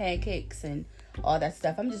don't do pancakes and all that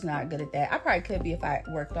stuff. I'm just not good at that. I probably could be if I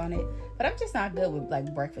worked on it, but I'm just not good with,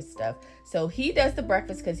 like, breakfast stuff. So he does the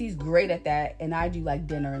breakfast because he's great at that, and I do, like,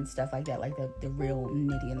 dinner and stuff like that, like the real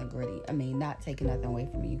nitty and the gritty. I mean, not taking nothing away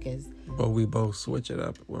from you because... But we both switch it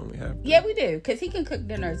up when we have to. Yeah, we do, because he can cook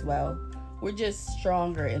dinner as well. We're just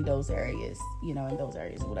stronger in those areas,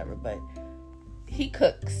 whatever. But he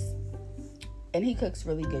cooks, and he cooks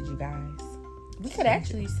really good, you guys. You could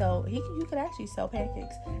actually sell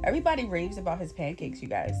pancakes. Everybody raves about his pancakes, you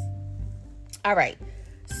guys. All right,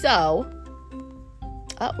 so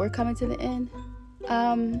we're coming to the end.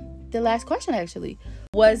 The last question, actually,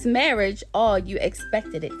 was marriage all you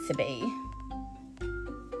expected it to be?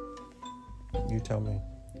 You tell me.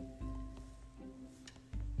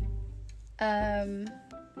 I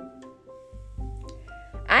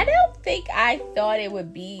don't think I thought it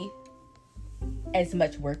would be as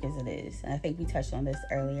much work as it is. And I think we touched on this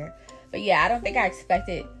earlier. But yeah, I don't think I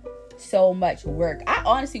expected so much work. I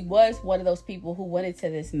honestly was one of those people who went into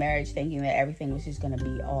this marriage thinking that everything was just going to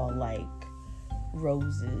be all like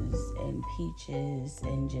roses and peaches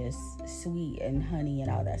and just sweet and honey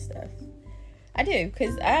and all that stuff. I do,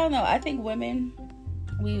 because I don't know. I think women,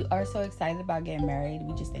 we are so excited about getting married.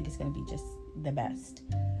 We just think it's going to be just the best.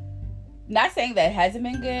 Not saying that it hasn't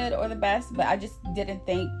been good or the best, but I just didn't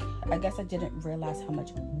think, I guess I didn't realize how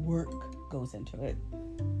much work goes into it.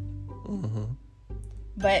 Mm-hmm.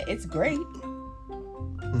 But it's great.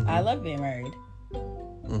 Mm-hmm. I love being married.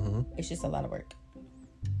 Mm-hmm. It's just a lot of work.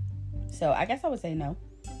 So I guess I would say no.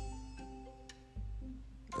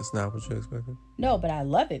 It's not what you expected? No, but I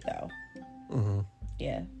love it though. Mm-hmm.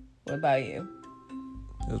 Yeah. What about you?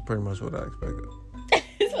 It was pretty much what I expected.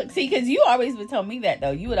 Look, see, because you always would tell me that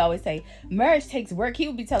though. You would always say marriage takes work. He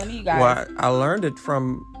would be telling me, you guys. Well, I learned it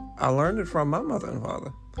from my mother and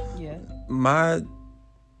father. Yeah.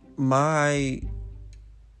 My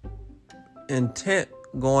intent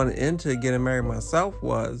going into getting married myself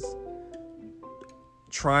was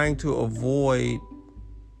trying to avoid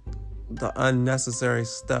the unnecessary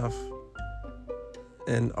stuff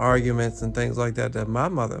and arguments and things like that my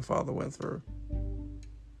mother and father went through.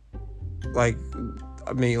 Like,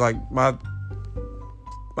 I mean, like my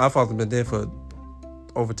father's been dead for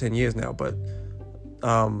over 10 years now, but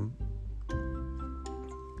I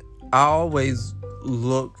always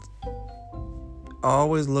looked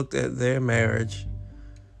at their marriage,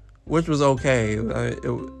 which was okay.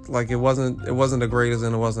 It wasn't the greatest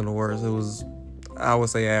and it wasn't the worst. It was, I would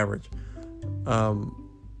say, average.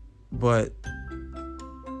 But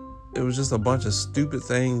it was just a bunch of stupid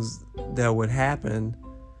things that would happen,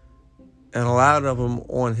 and a lot of them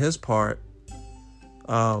on his part.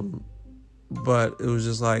 But it was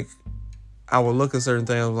just like, I would look at certain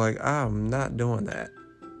things, I was like, I'm not doing that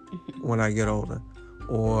when I get older.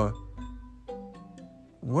 Or,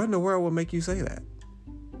 what in the world would make you say that?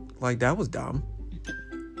 Like, that was dumb.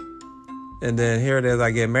 And then here it is,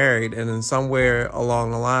 I get married, and then somewhere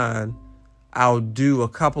along the line, I'll do a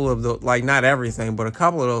couple of the, like, not everything, but a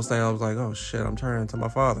couple of those things. I was like, oh shit, I'm turning into my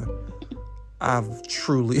father. I've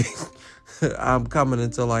truly, I'm coming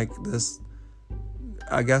into like this,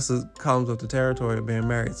 I guess it comes with the territory of being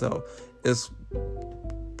married. So it's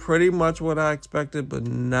pretty much what I expected, but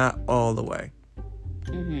not all the way.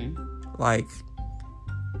 Mm-hmm. Like,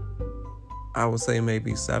 I would say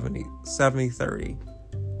maybe 70-30.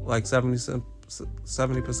 Like 70%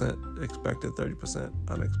 expected, 30%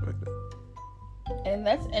 unexpected. And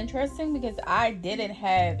that's interesting because I didn't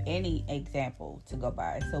have any example to go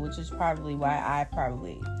by. So which is probably why I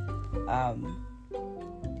probably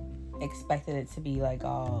expected it to be like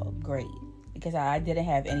all great. Because I didn't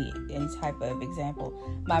have any type of example.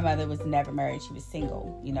 My mother was never married. She was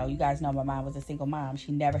single. You know, you guys know my mom was a single mom.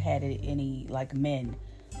 She never had any like men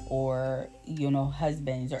or, you know,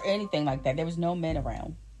 husbands or anything like that. There was no men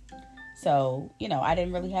around. So, you know, I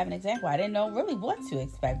didn't really have an example. I didn't know really what to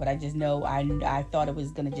expect, but I just know I thought it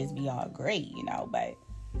was going to just be all great, you know,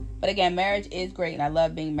 but again, marriage is great and I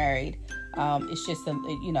love being married. It's just,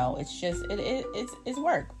 you know, it's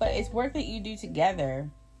work, but it's work that you do together.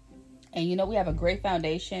 And, you know, we have a great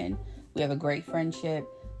foundation. We have a great friendship.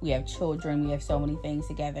 We have children. We have so many things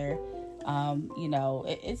together. You know,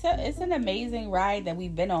 it's an amazing ride that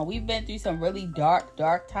we've been on. We've been through some really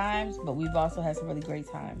dark times, but we've also had some really great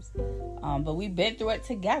times. But we've been through it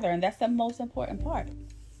together, and that's the most important part.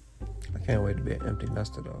 I can't wait to be an empty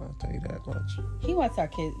nester, though. I'll tell you that much. He wants our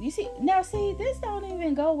kids. You see, now see, this don't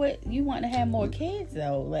even go with you want to have more kids,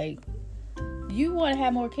 though. Like, you want to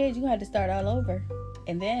have more kids, you have to start all over,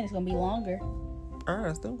 and then it's gonna be longer. All right,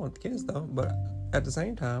 I still want kids, though, but at the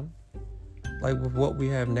same time, like with what we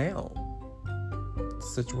have now,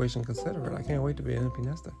 situation considered, I can't wait to be an empty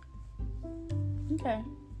nester. Okay.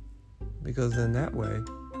 Because in that way,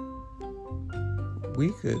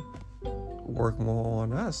 we could work more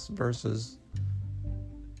on us versus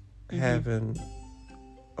having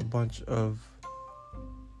a bunch of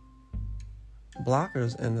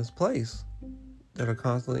blockers in this place that are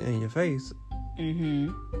constantly in your face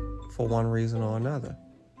for one reason or another.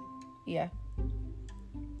 Yeah.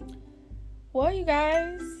 Well, you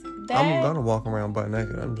guys, I'm gonna walk around butt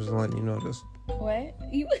naked. I'm just letting you know this. What?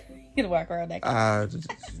 You gonna walk around naked? I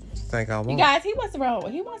think I won't. You guys, he wants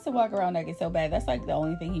to walk around naked so bad. That's like the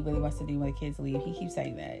only thing he really wants to do when the kids leave. He keeps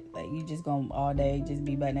saying that. Like, you just gonna all day just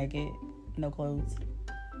be butt naked, no clothes,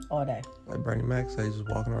 all day. Like Bernie Mac says, just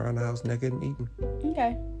walking around the house naked and eating.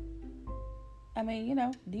 Okay. I mean, you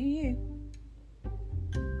know, do you?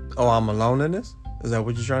 Oh, I'm alone in this? Is that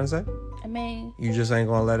what you're trying to say? I mean, You just ain't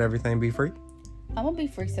gonna let everything be free? I'm gonna be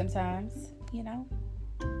free sometimes, You know,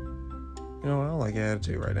 I don't like your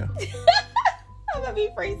attitude right now. I'm gonna be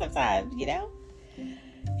free sometimes,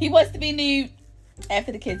 He wants to be nude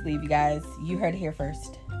after the kids leave, you guys. You heard it here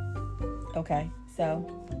first. Okay, so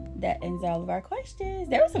that ends all of our questions.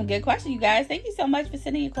 There were some good questions, you guys. Thank you so much for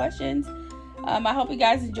sending your questions. I hope you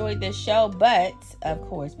guys enjoyed this show. But, of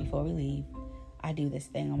course, before we leave, I do this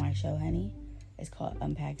thing on my show, honey. It's called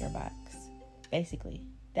Unpack Your Box. Basically,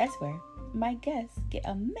 that's where my guests get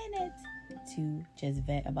a minute to just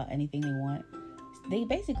vent about anything they want. They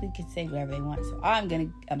basically can say whatever they want. So I'm going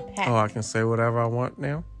to unpack. Oh, I can say whatever I want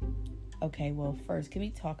now? Okay, well, first, can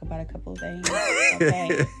we talk about a couple of things?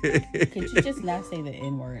 Okay. Could you just not say the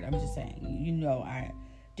N-word? I'm just saying. I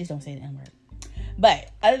just don't say the N-word.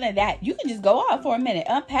 But other than that, you can just go off for a minute.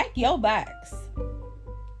 Unpack your box.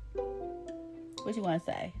 What you want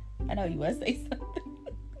to say? I know you want to say something.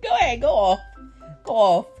 Go ahead, go off. Go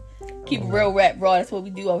off. Keep it real rap raw. That's what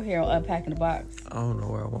we do over here on Unpacking the Box. I don't know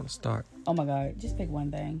where I want to start. Oh my God, just pick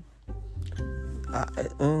one thing.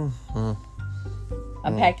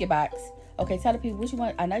 Unpack your box. Okay, tell the people what you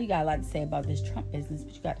want. I know you got a lot to say about this Trump business.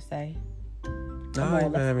 What you got to say? No, I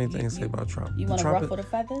don't have anything to say about Trump. You want to ruffle the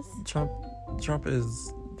feathers? Trump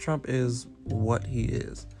is what he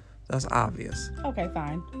is. That's obvious. Okay,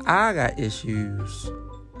 fine. I got issues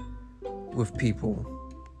with people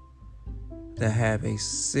that have a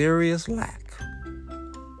serious lack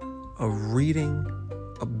of reading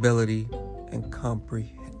ability and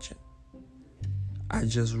comprehension. I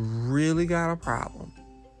just really got a problem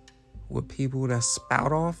with people that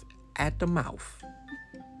spout off at the mouth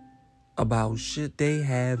about shit they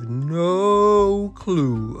have no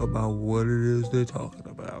clue about what it is they're talking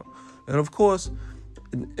about. And of course,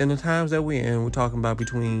 in the times that we're in, we're talking about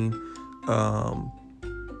between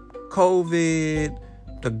COVID,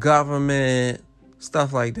 the government,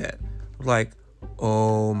 stuff like that. Like,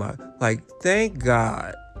 oh my, like, thank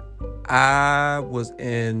God I was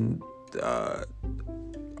in the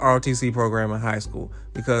ROTC program in high school,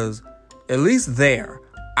 because at least there,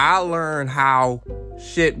 I learned how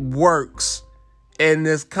shit works in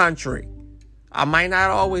this country. I might not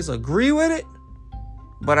always agree with it,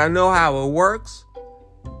 but I know how it works.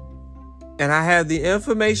 And I have the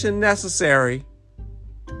information necessary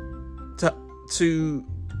to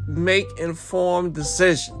make informed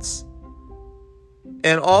decisions.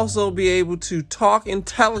 And also be able to talk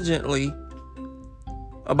intelligently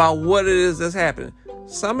about what it is that's happening.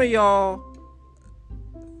 Some of y'all,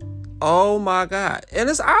 oh my God. And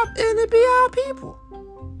it be our people.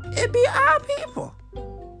 It be our people.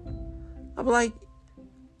 I'm like,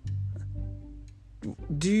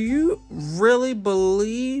 do you really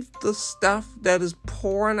believe the stuff that is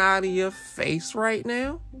pouring out of your face right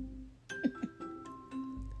now?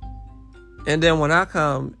 And then when I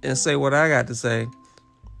come and say what I got to say,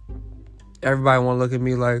 everybody want to look at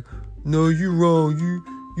me like, no, you wrong.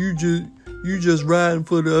 You just riding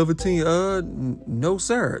for the other team. No,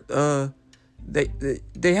 sir.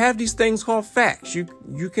 They have these things called facts.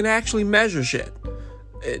 You can actually measure shit.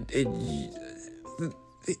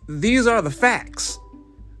 These are the facts.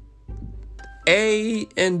 A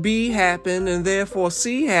and B happen, and therefore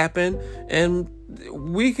C happen, and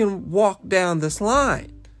we can walk down this line.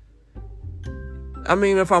 I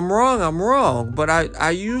mean, if I'm wrong, I'm wrong. But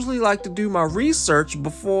I usually like to do my research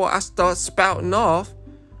before I start spouting off,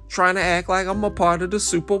 trying to act like I'm a part of the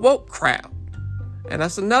super woke crowd. And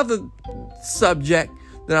that's another subject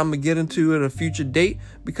that I'm going to get into at a future date,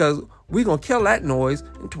 because we're going to kill that noise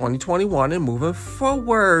in 2021 and moving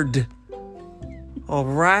forward. All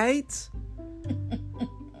right?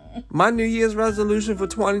 My New Year's resolution for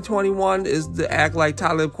 2021 is to act like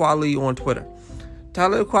Talib Kweli on Twitter.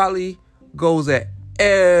 Talib Kweli goes at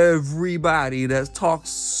everybody that talks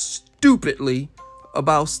stupidly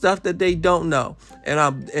about stuff that they don't know,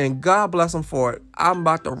 and God bless him for it. I'm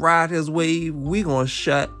about to ride his wave. We gonna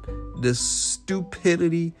shut this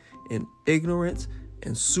stupidity and ignorance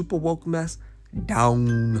and super woke mess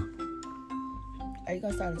down. Are you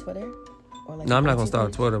gonna start a Twitter? Or like no, I'm not gonna start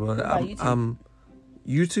a Twitter, but I'm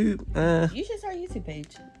YouTube. You should start a YouTube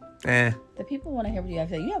page. The people want to hear what you have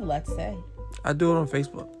to say. You have a lot to say. I do it on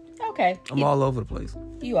Facebook. Okay. I'm all over the place.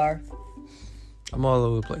 You are. I'm all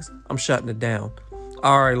over the place. I'm shutting it down.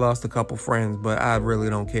 I already lost a couple friends, but I really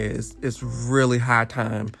don't care. It's really high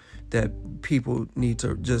time that people need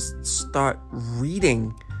to just start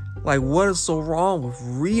reading. Like, what is so wrong with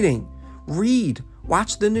reading? Read.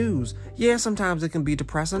 Watch the news. Yeah, sometimes it can be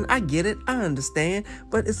depressing. I get it. I understand.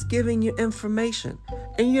 But it's giving you information.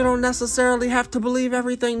 And you don't necessarily have to believe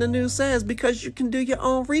everything the news says, because you can do your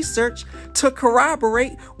own research to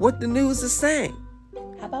corroborate what the news is saying.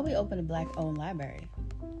 How about we open a Black-owned library?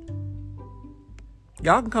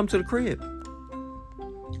 Y'all can come to the crib.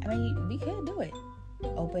 I mean, we could do it.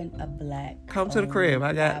 Open a Black-owned Come to the crib.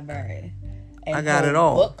 library. And I got hold it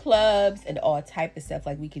all. Book clubs and all type of stuff.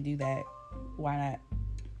 Like, we could do that. Why not?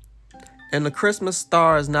 And the Christmas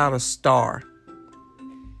star is not a star.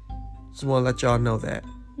 Just want to let y'all know that.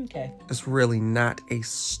 Okay. It's really not a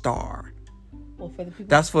star. Well, for the people.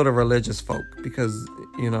 That's for the religious folk, because,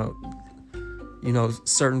 you know,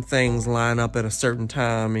 certain things line up at a certain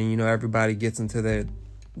time, and, you know, everybody gets into their,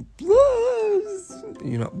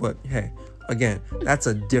 you know, but hey, again, that's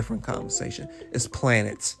a different conversation. It's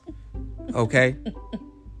planets. Okay?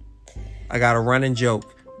 I got a running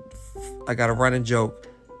joke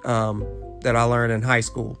that I learned in high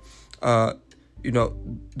school. You know,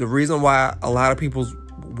 the reason why a lot of people's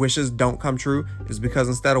wishes don't come true is because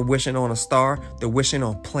instead of wishing on a star, they're wishing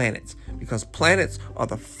on planets. Because planets are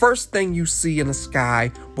the first thing you see in the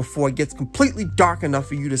sky before it gets completely dark enough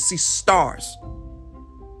for you to see stars.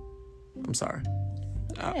 I'm sorry.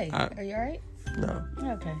 Hey, are you all right? No.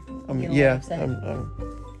 Okay.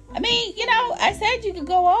 I mean, you know, I said you could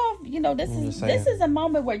go off. You know, this is a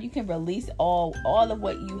moment where you can release all of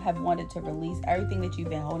what you have wanted to release, everything that you've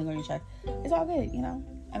been holding on your chest. It's all good, you know.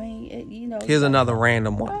 I mean, you know. Here's another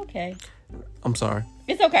random one. Okay. I'm sorry.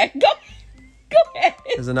 It's okay. Go ahead.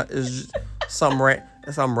 It's just something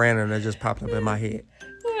random that just popped up in my head.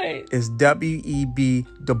 What? It's W.E.B.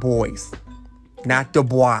 Du Bois, not Du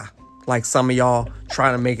Bois, like some of y'all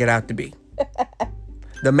trying to make it out to be.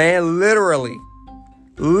 The man literally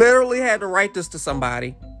had to write this to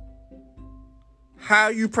somebody. How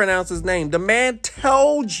you pronounce his name. The man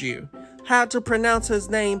told you how to pronounce his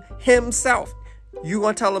name himself. You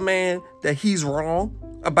gonna tell a man that he's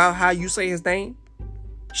wrong about how you say his name?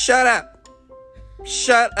 Shut up.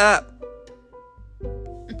 Shut up.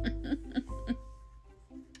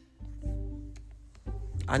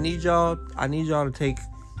 I need y'all to take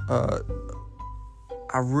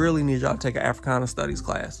I really need y'all to take an Africana Studies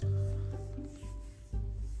class.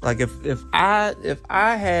 Like if I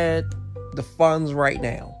had the funds right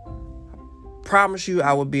now, promise you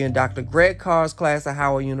I would be in Dr. Greg Carr's class at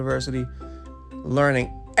Howard University,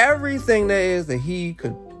 learning everything there is that he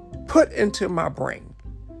could put into my brain.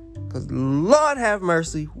 Because Lord have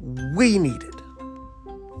mercy, we need it.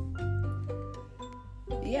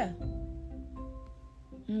 Yeah.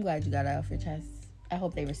 I'm glad you got it off your chest. I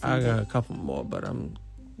hope they received it. I got a couple more, but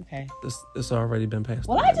okay. This already been passed.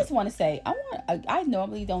 Well, I just want to say, I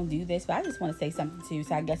normally don't do this, but I just want to say something too.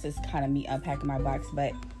 So I guess it's kind of me unpacking my box,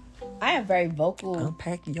 but I am very vocal.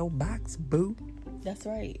 Unpack your box, boo. That's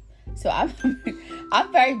right. So I'm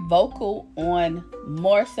very vocal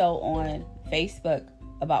more so on Facebook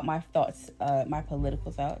about my thoughts, my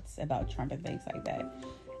political thoughts about Trump and things like that,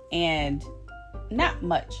 and not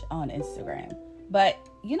much on Instagram. But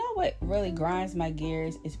you know what really grinds my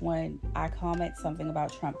gears is when I comment something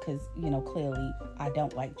about Trump, because, you know, clearly I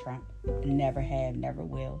don't like Trump. Never have, never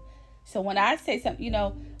will. So when I say something, you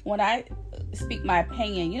know, when I speak my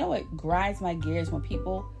opinion, you know what grinds my gears? When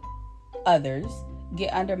others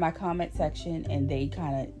get under my comment section and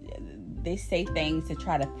they say things to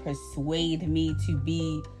try to persuade me to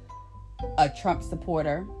be a Trump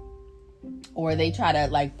supporter. Or they try to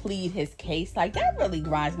like plead his case. Like, that really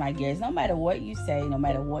grinds my gears. No matter what you say, no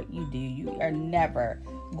matter what you do, you are never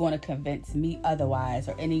going to convince me otherwise,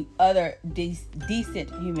 or any other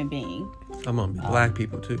decent human being. I'm gonna be black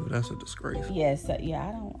people too. That's a disgrace. Yes, I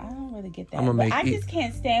don't really get that. I just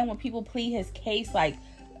can't stand when people plead his case. Like,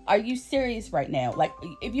 are you serious right now? Like,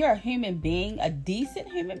 if you're a human being, a decent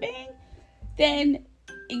human being, then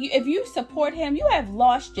if you support him, you have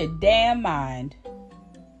lost your damn mind.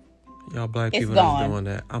 Y'all black people that's doing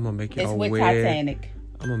that, I'm gonna make y'all it's with Titanic.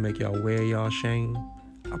 I'm gonna make y'all wear y'all shame.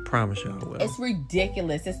 I promise y'all will. It's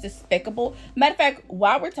ridiculous. It's despicable. Matter of fact,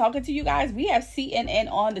 while we're talking to you guys, we have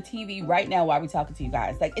CNN on the TV right now while we're talking to you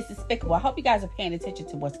guys. Like, it's despicable. I hope you guys are paying attention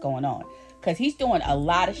to what's going on, because he's doing a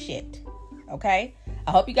lot of shit. Okay?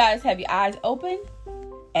 I hope you guys have your eyes open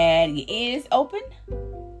and your ears open,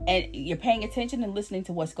 and you're paying attention and listening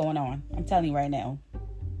to what's going on. I'm telling you right now.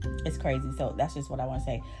 It's crazy. So that's just what I want to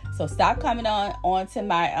say. So stop coming on to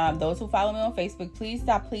my those who follow me on Facebook. Please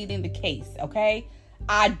stop pleading the case, okay?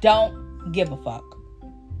 I don't give a fuck.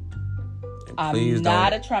 I'm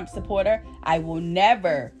not a Trump supporter. I will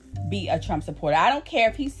never be a Trump supporter. I don't care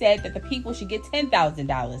if he said that the people should get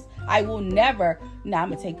 $10,000. I will never. I'm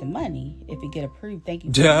gonna take the money if it get approved. Thank you.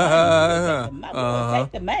 We'll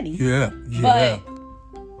take the money. Yeah. But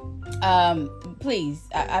please,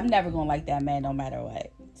 I'm never gonna like that man no matter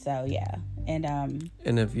what. So yeah, and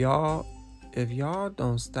if y'all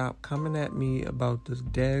don't stop coming at me about this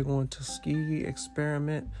daggone Tuskegee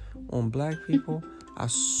experiment on black people, I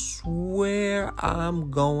swear I'm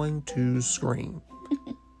going to scream.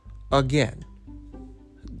 Again,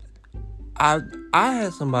 I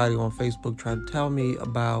had somebody on Facebook try to tell me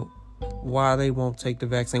about why they won't take the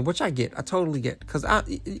vaccine, which I get. I totally get, because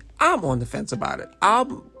I'm on the fence about it.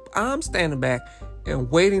 I'm standing back and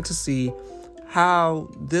waiting to see how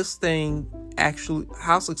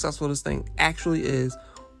successful this thing actually is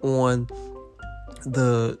on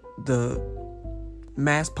the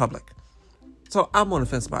mass public. So I'm on the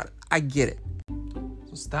fence about it. I get it.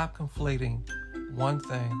 So stop conflating one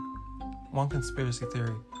conspiracy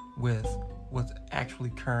theory with what's actually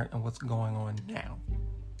current and what's going on now.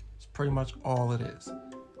 It's pretty much all it is.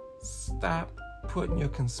 Stop putting your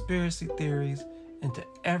conspiracy theories into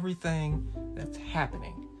everything that's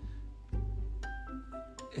happening.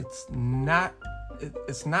 It's not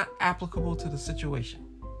applicable to the situation.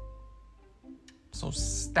 So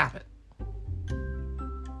stop it.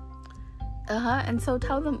 And so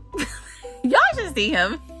tell them, y'all should see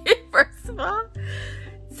him first of all.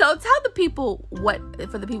 So tell the people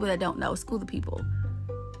for the people that don't know, school the people,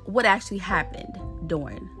 what actually happened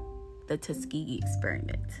during the Tuskegee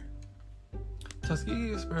experiment.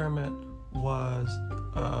 Tuskegee experiment was,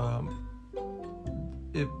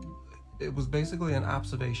 it was basically an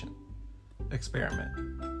observation experiment.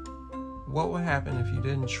 What would happen if you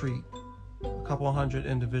didn't treat a couple hundred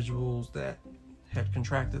individuals that had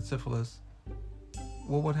contracted syphilis?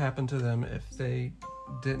 What would happen to them if they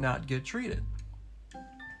did not get treated?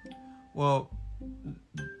 Well,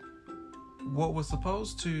 what was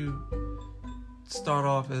supposed to start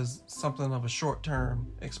off as something of a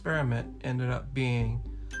short-term experiment ended up being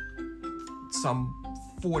some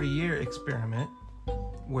 40-year experiment,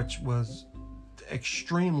 which was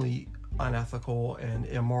extremely unethical and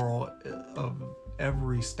immoral of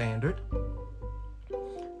every standard.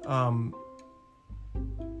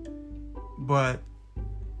 But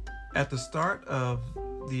at the start of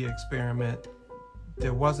the experiment,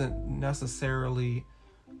 there wasn't necessarily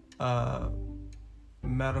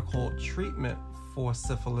medical treatment for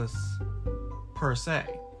syphilis per se.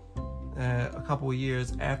 A couple of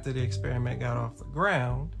years after the experiment got off the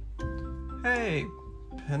ground, hey,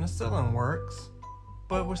 penicillin works,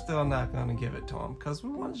 but we're still not going to give it to them because we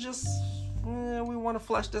want to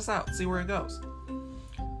flesh this out, see where it goes.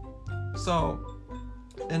 So,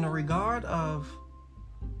 in the regard of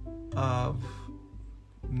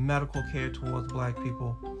medical care towards black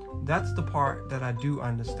people, that's the part that I do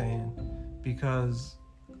understand, because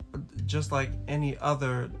just like any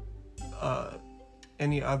other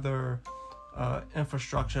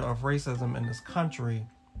infrastructure of racism in this country,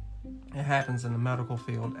 it happens in the medical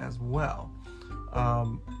field as well. I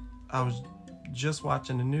was just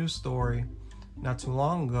watching a news story not too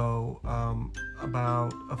long ago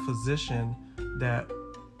about a physician that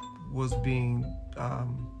was being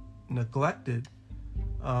neglected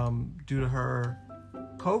due to her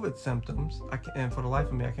COVID symptoms. And for the life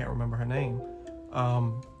of me, I can't remember her name. I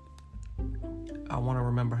want to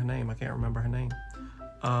remember her name. I can't remember her name.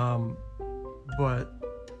 But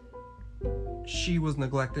she was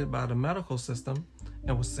neglected by the medical system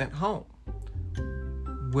and was sent home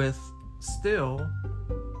with still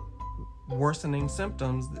worsening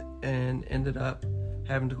symptoms, and ended up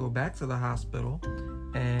having to go back to the hospital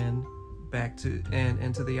and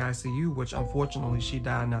into the ICU, which unfortunately she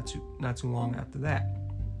died not too long after that.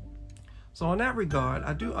 So in that regard,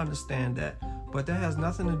 I do understand that, but that has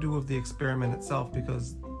nothing to do with the experiment itself,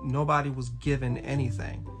 because nobody was given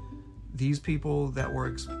anything. These people that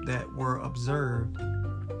were observed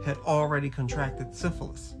had already contracted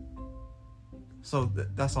syphilis. So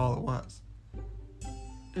that's all it was.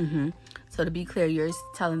 Mm-hmm. So to be clear, you're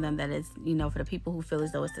telling them that it's, for the people who feel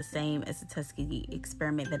as though it's the same as the Tuskegee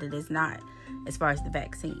experiment, that it is not, as far as the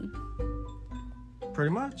vaccine. Pretty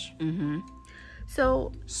much. Mm-hmm.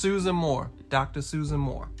 So Susan Moore, Dr. Susan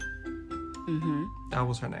Moore. Mm-hmm. That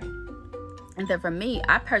was her name. And then for me,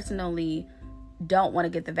 I personally don't want to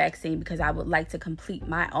get the vaccine because I would like to complete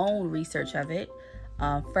my own research of it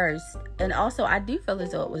first. And also, I do feel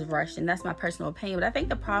as though it was rushed, and that's my personal opinion. But I think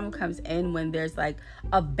the problem comes in when there's like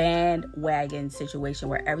a bandwagon situation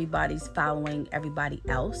where everybody's following everybody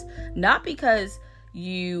else. Not because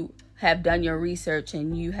you have done your research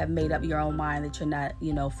and you have made up your own mind that you're not,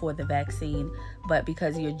 for the vaccine, but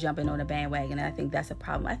because you're jumping on a bandwagon. And I think that's a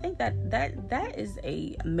problem. I think that is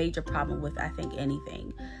a major problem with, I think,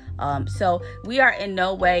 anything. So we are in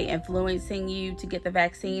no way influencing you to get the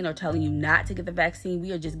vaccine or telling you not to get the vaccine.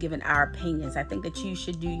 We are just giving our opinions. I think that you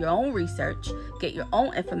should do your own research, get your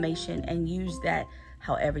own information, and use that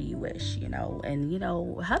however you wish, you know. And, you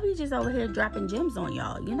know, hubby just over here dropping gems on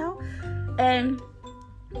y'all, you know. And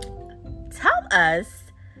tell us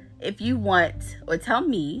if you want, or tell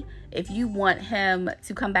me if you want him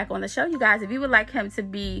to come back on the show, you guys. If you would like him to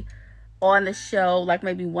be on the show, like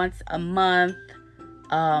maybe once a month,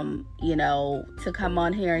 you know, to come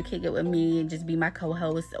on here and kick it with me and just be my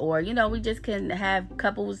co-host, or, you know, we just can have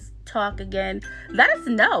couples talk again. Let us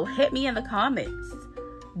know. Hit me in the comments,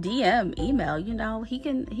 DM, email. You know, he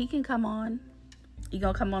can come on. You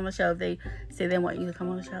gonna come on the show if they say they want you to come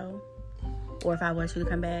on the show, or if I want you to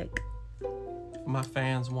come back. My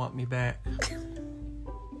fans want me back.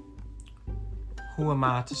 Who am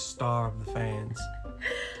I to starve the fans?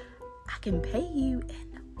 I can pay you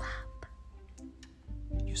in WAP.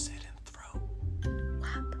 You said in throat.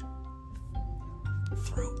 WAP.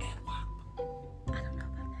 Throat and WAP. I don't know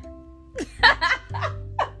about that.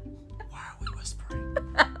 Why are we whispering?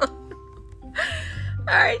 All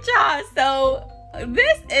right, y'all. So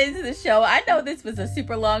this is the show. I know this was a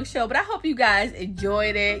super long show, but I hope you guys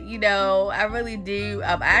enjoyed it. You know, I really do.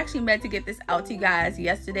 I actually meant to get this out to you guys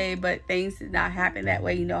yesterday, but things did not happen that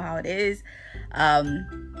way. You know how it is.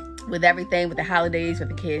 With everything, with the holidays, with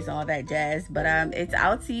the kids, all that jazz. But it's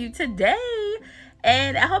out to you today.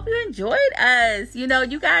 And I hope you enjoyed us. You know,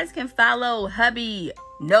 you guys can follow hubby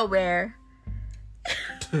nowhere.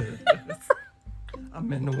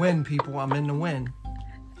 I'm in the wind, people. I'm in the wind.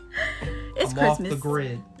 It's I'm Christmas. off the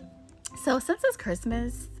grid. So since it's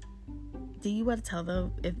Christmas, do you want to tell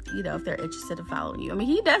them if they're interested in following you? I mean,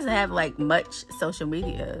 he doesn't have like much social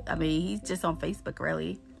media. I mean, he's just on Facebook,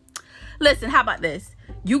 really. Listen, how about this?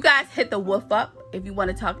 You guys hit the woof up if you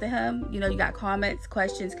want to talk to him. You know, you got comments,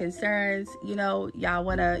 questions, concerns. You know, y'all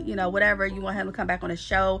want to, you know, whatever. You want him to come back on the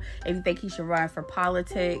show. If you think he should run for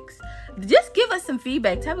politics, just give us some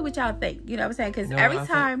feedback. Tell me what y'all think. You know what I'm saying? Because every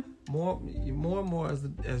time... More and more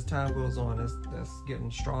as time goes on, that's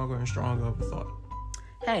getting stronger and stronger of a thought.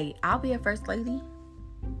 Hey, I'll be a first lady.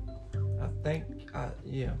 I think,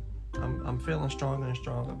 yeah. I'm feeling stronger and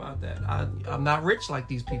stronger about that. I'm not rich like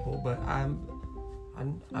these people, but I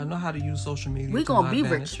know how to use social media. We're gonna be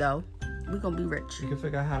rich though. We're gonna be rich. We can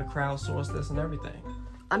figure out how to crowdsource this and everything.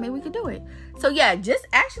 I mean, we can do it. So yeah, just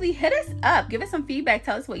actually hit us up. Give us some feedback.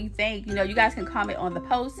 Tell us what you think. You know, you guys can comment on the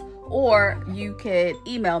post, or you could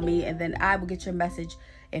email me, and then I will get your message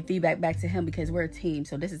and feedback back to him, because we're a team.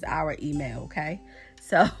 So this is our email, okay?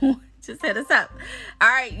 So just hit us up. All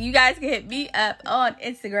right, you guys can hit me up on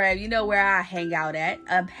Instagram. You know where I hang out at.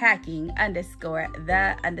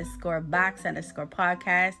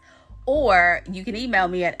 Unpacking_the_box_podcast. Or you can email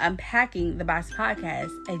me at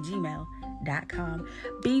unpackingtheboxpodcast@gmail.com.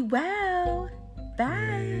 Be well.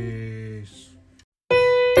 Bye. Peace.